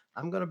 Like,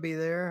 I'm gonna be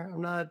there.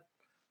 I'm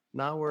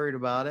not worried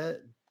about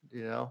it.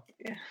 You know?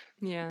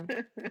 Yeah.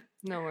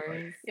 No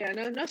worries. Yeah,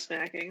 no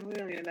smacking. We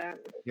don't need that.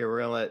 Here,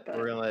 we're gonna let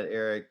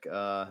Eric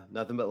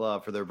nothing but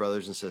love for their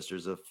brothers and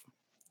sisters of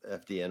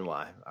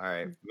FDNY. All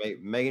right.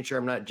 Making sure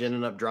I'm not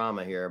ginning up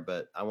drama here,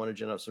 but I want to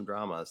gin up some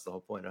drama. That's the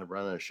whole point of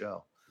running a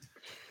show.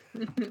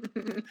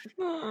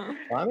 Well,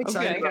 I'm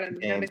excited Okay. about Gotta-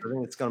 the games. gotta- I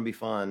think it's going to be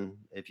fun.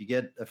 If you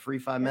get a free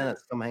 5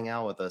 minutes, come hang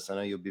out with us. I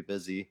know you'll be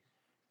busy.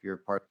 If you're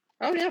part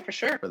Oh yeah, for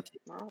sure. for,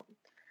 I'll,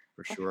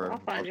 for sure. I'll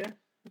find you.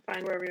 I'll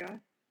find wherever you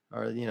are.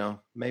 Or,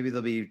 maybe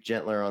they'll be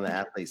gentler on the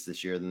athletes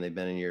this year than they've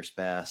been in years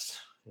past.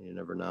 You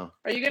never know.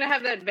 Are you gonna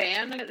have that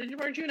van?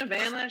 Weren't you in a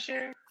van last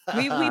year?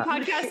 We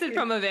podcasted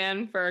from a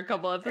van for a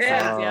couple episodes.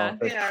 Yeah. Yeah,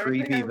 The Yeah, I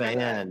creepy remember that.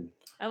 van.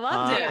 I loved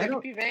I it.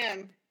 don't- Creepy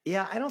van.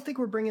 Yeah, I don't think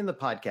we're bringing the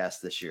podcast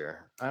this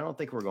year. I don't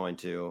think we're going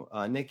to.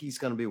 Nikki's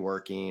going to be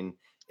working.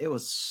 It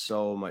was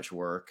so much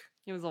work.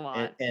 It was a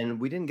lot. And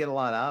we didn't get a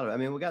lot out of it. I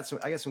mean, I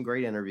got some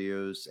great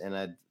interviews and I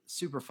had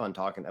super fun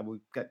talking. We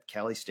got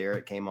Kelly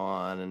Starrett came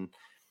on and,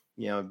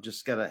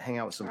 just got to hang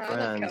out with some I love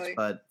friends, Kelly.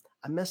 but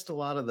I missed a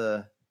lot of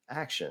the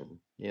action,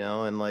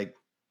 and like,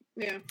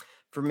 Yeah.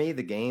 for me,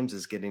 the games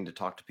is getting to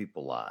talk to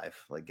people live,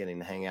 like getting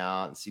to hang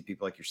out and see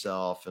people like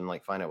yourself and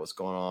like find out what's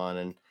going on.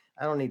 And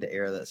I don't need to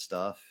air that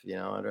stuff.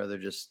 I'd rather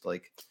just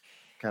like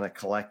kind of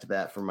collect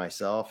that for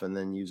myself and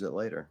then use it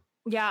later.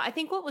 Yeah, I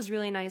think what was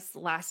really nice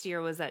last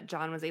year was that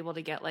John was able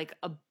to get like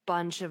a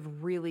bunch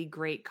of really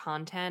great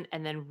content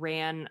and then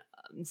ran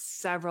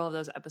several of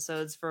those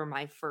episodes for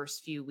my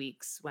first few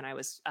weeks when I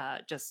was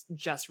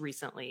just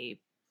recently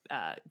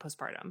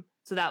postpartum.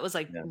 So that was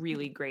like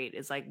really great.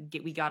 Is like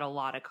we got a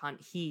lot of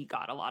he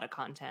got a lot of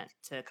content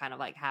to kind of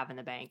like have in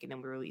the bank, and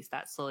then we released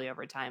that slowly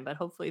over time. But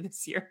hopefully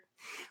this year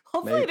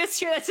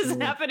that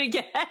doesn't happen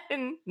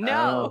again.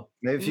 No,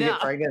 maybe if you get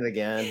pregnant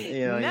again,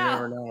 you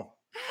never know.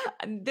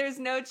 There's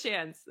no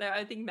chance.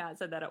 I think Matt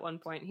said that at one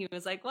point. He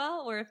was like,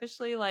 well, we're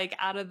officially like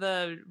out of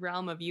the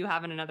realm of you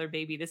having another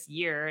baby this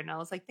year. And I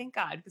was like, thank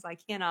God, because I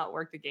cannot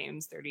work the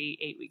games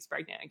 38 weeks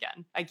pregnant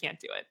again. I can't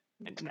do it.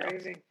 It's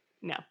crazy.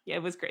 No, yeah,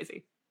 it was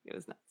crazy. It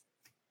was nuts.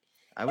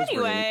 I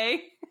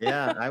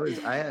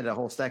had a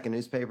whole stack of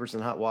newspapers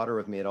and hot water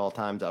with me at all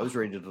times. I was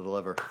ready to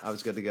deliver. I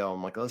was good to go.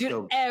 I'm like, let's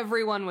go.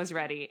 Everyone was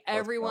ready.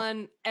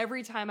 Everyone,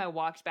 every time I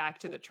walked back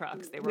to the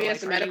trucks, they were we like,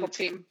 as the medical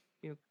team.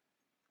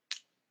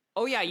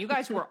 Oh yeah, you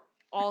guys were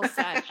all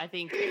set. I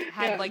think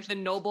had like the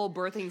Noble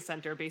Birthing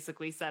Center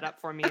basically set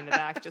up for me in the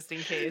back just in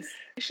case.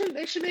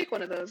 They should make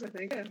one of those. I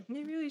think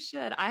they really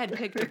should. I had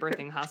picked a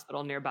birthing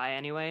hospital nearby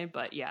anyway,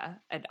 but yeah,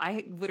 and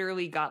I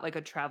literally got like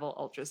a travel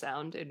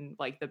ultrasound in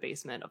like the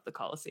basement of the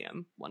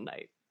Coliseum one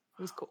night.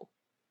 It was cool.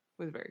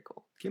 It was very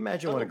cool. Can you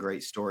imagine what a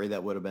great story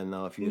that would have been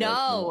though if you?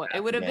 No,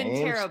 it would have been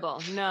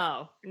terrible.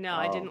 No,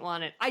 I didn't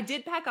want it. I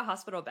did pack a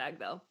hospital bag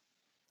though.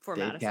 For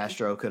Dave Madison.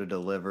 Castro could have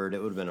delivered.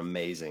 It would have been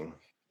amazing.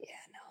 Yeah,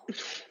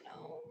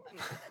 no, I'm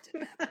glad that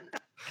didn't happen.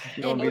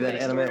 You don't be that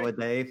intimate with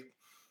Dave.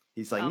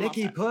 He's like,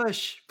 Nikki,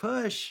 push.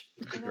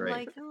 And I'm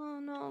like, oh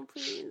no,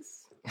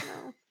 please,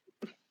 no.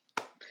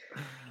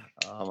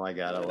 Oh my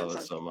God, I love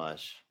it so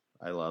much.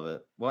 I love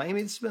it. Well,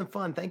 Amy, this has been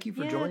fun. Thank you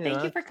for joining us.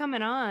 Thank you for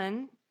coming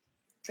on.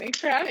 Thanks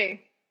for having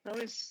me.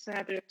 Always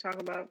happy to talk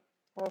about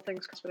all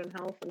things CrossFit and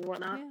health and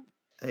whatnot. Yeah.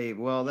 Hey,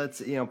 well,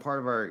 that's part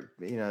of our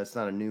it's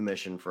not a new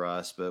mission for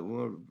us, but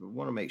we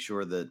want to make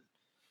sure that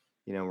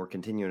we're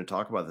continuing to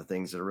talk about the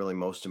things that are really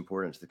most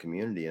important to the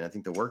community. And I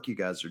think the work you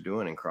guys are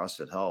doing in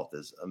CrossFit Health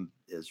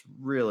is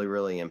really,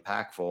 really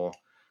impactful,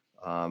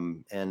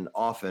 and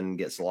often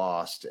gets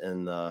lost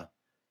in the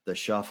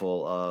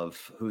shuffle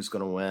of who's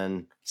going to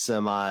win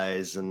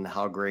semis and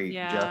how great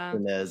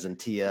Justin is and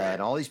Tia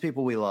and all these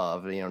people we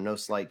love. No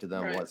slight to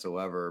them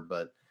whatsoever,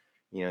 but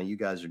you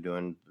guys are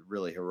doing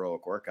really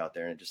heroic work out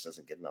there, and it just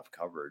doesn't get enough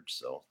coverage.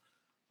 So,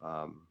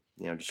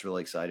 just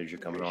really excited you're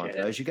coming on. So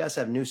as you guys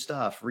have new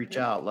stuff, reach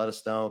out, let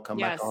us know, come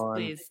back on.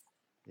 Please.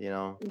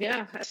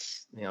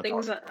 As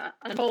things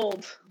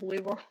unfold,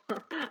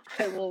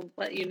 I will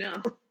let you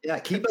know. Yeah,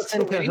 keep us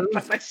in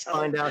cahoots.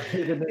 Find out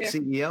who the new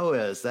CEO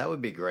is. That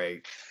would be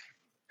great.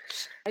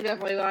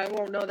 I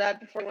won't know that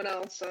before anyone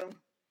else. So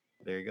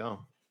there you go.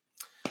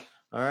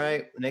 All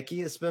right,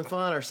 Nikki, it's been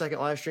fun. Our second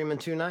live stream in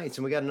 2 nights,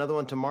 and we got another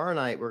one tomorrow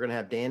night. We're going to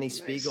have Danny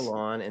Spiegel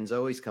on, and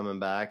Zoe's coming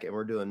back, and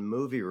we're doing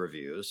movie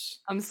reviews.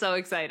 I'm so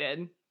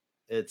excited.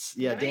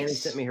 Danny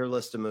sent me her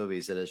list of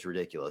movies. That is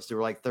ridiculous. There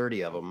were like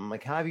 30 of them. I'm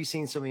like, how have you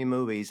seen so many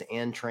movies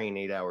and train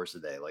 8 hours a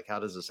day? Like, how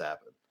does this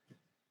happen?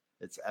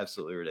 It's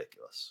absolutely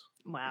ridiculous.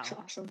 Wow. That's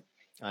awesome.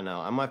 I know.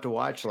 I'm going to have to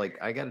watch,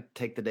 I got to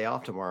take the day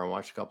off tomorrow and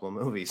watch a couple of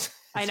movies.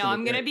 I know.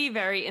 I'm going to be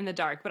very in the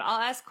dark, but I'll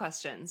ask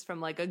questions from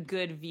like a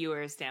good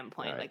viewer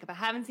standpoint. Right. Like if I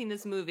haven't seen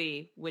this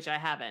movie, which I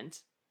haven't,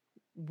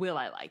 will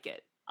I like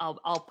it? I'll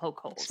poke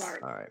holes.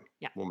 Smart. All right.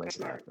 Yeah. We'll make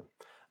it happen.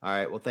 All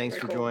right. Well, thanks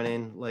for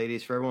joining,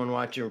 ladies. For everyone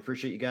watching, we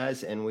appreciate you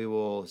guys, and we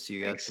will see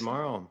you guys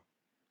tomorrow.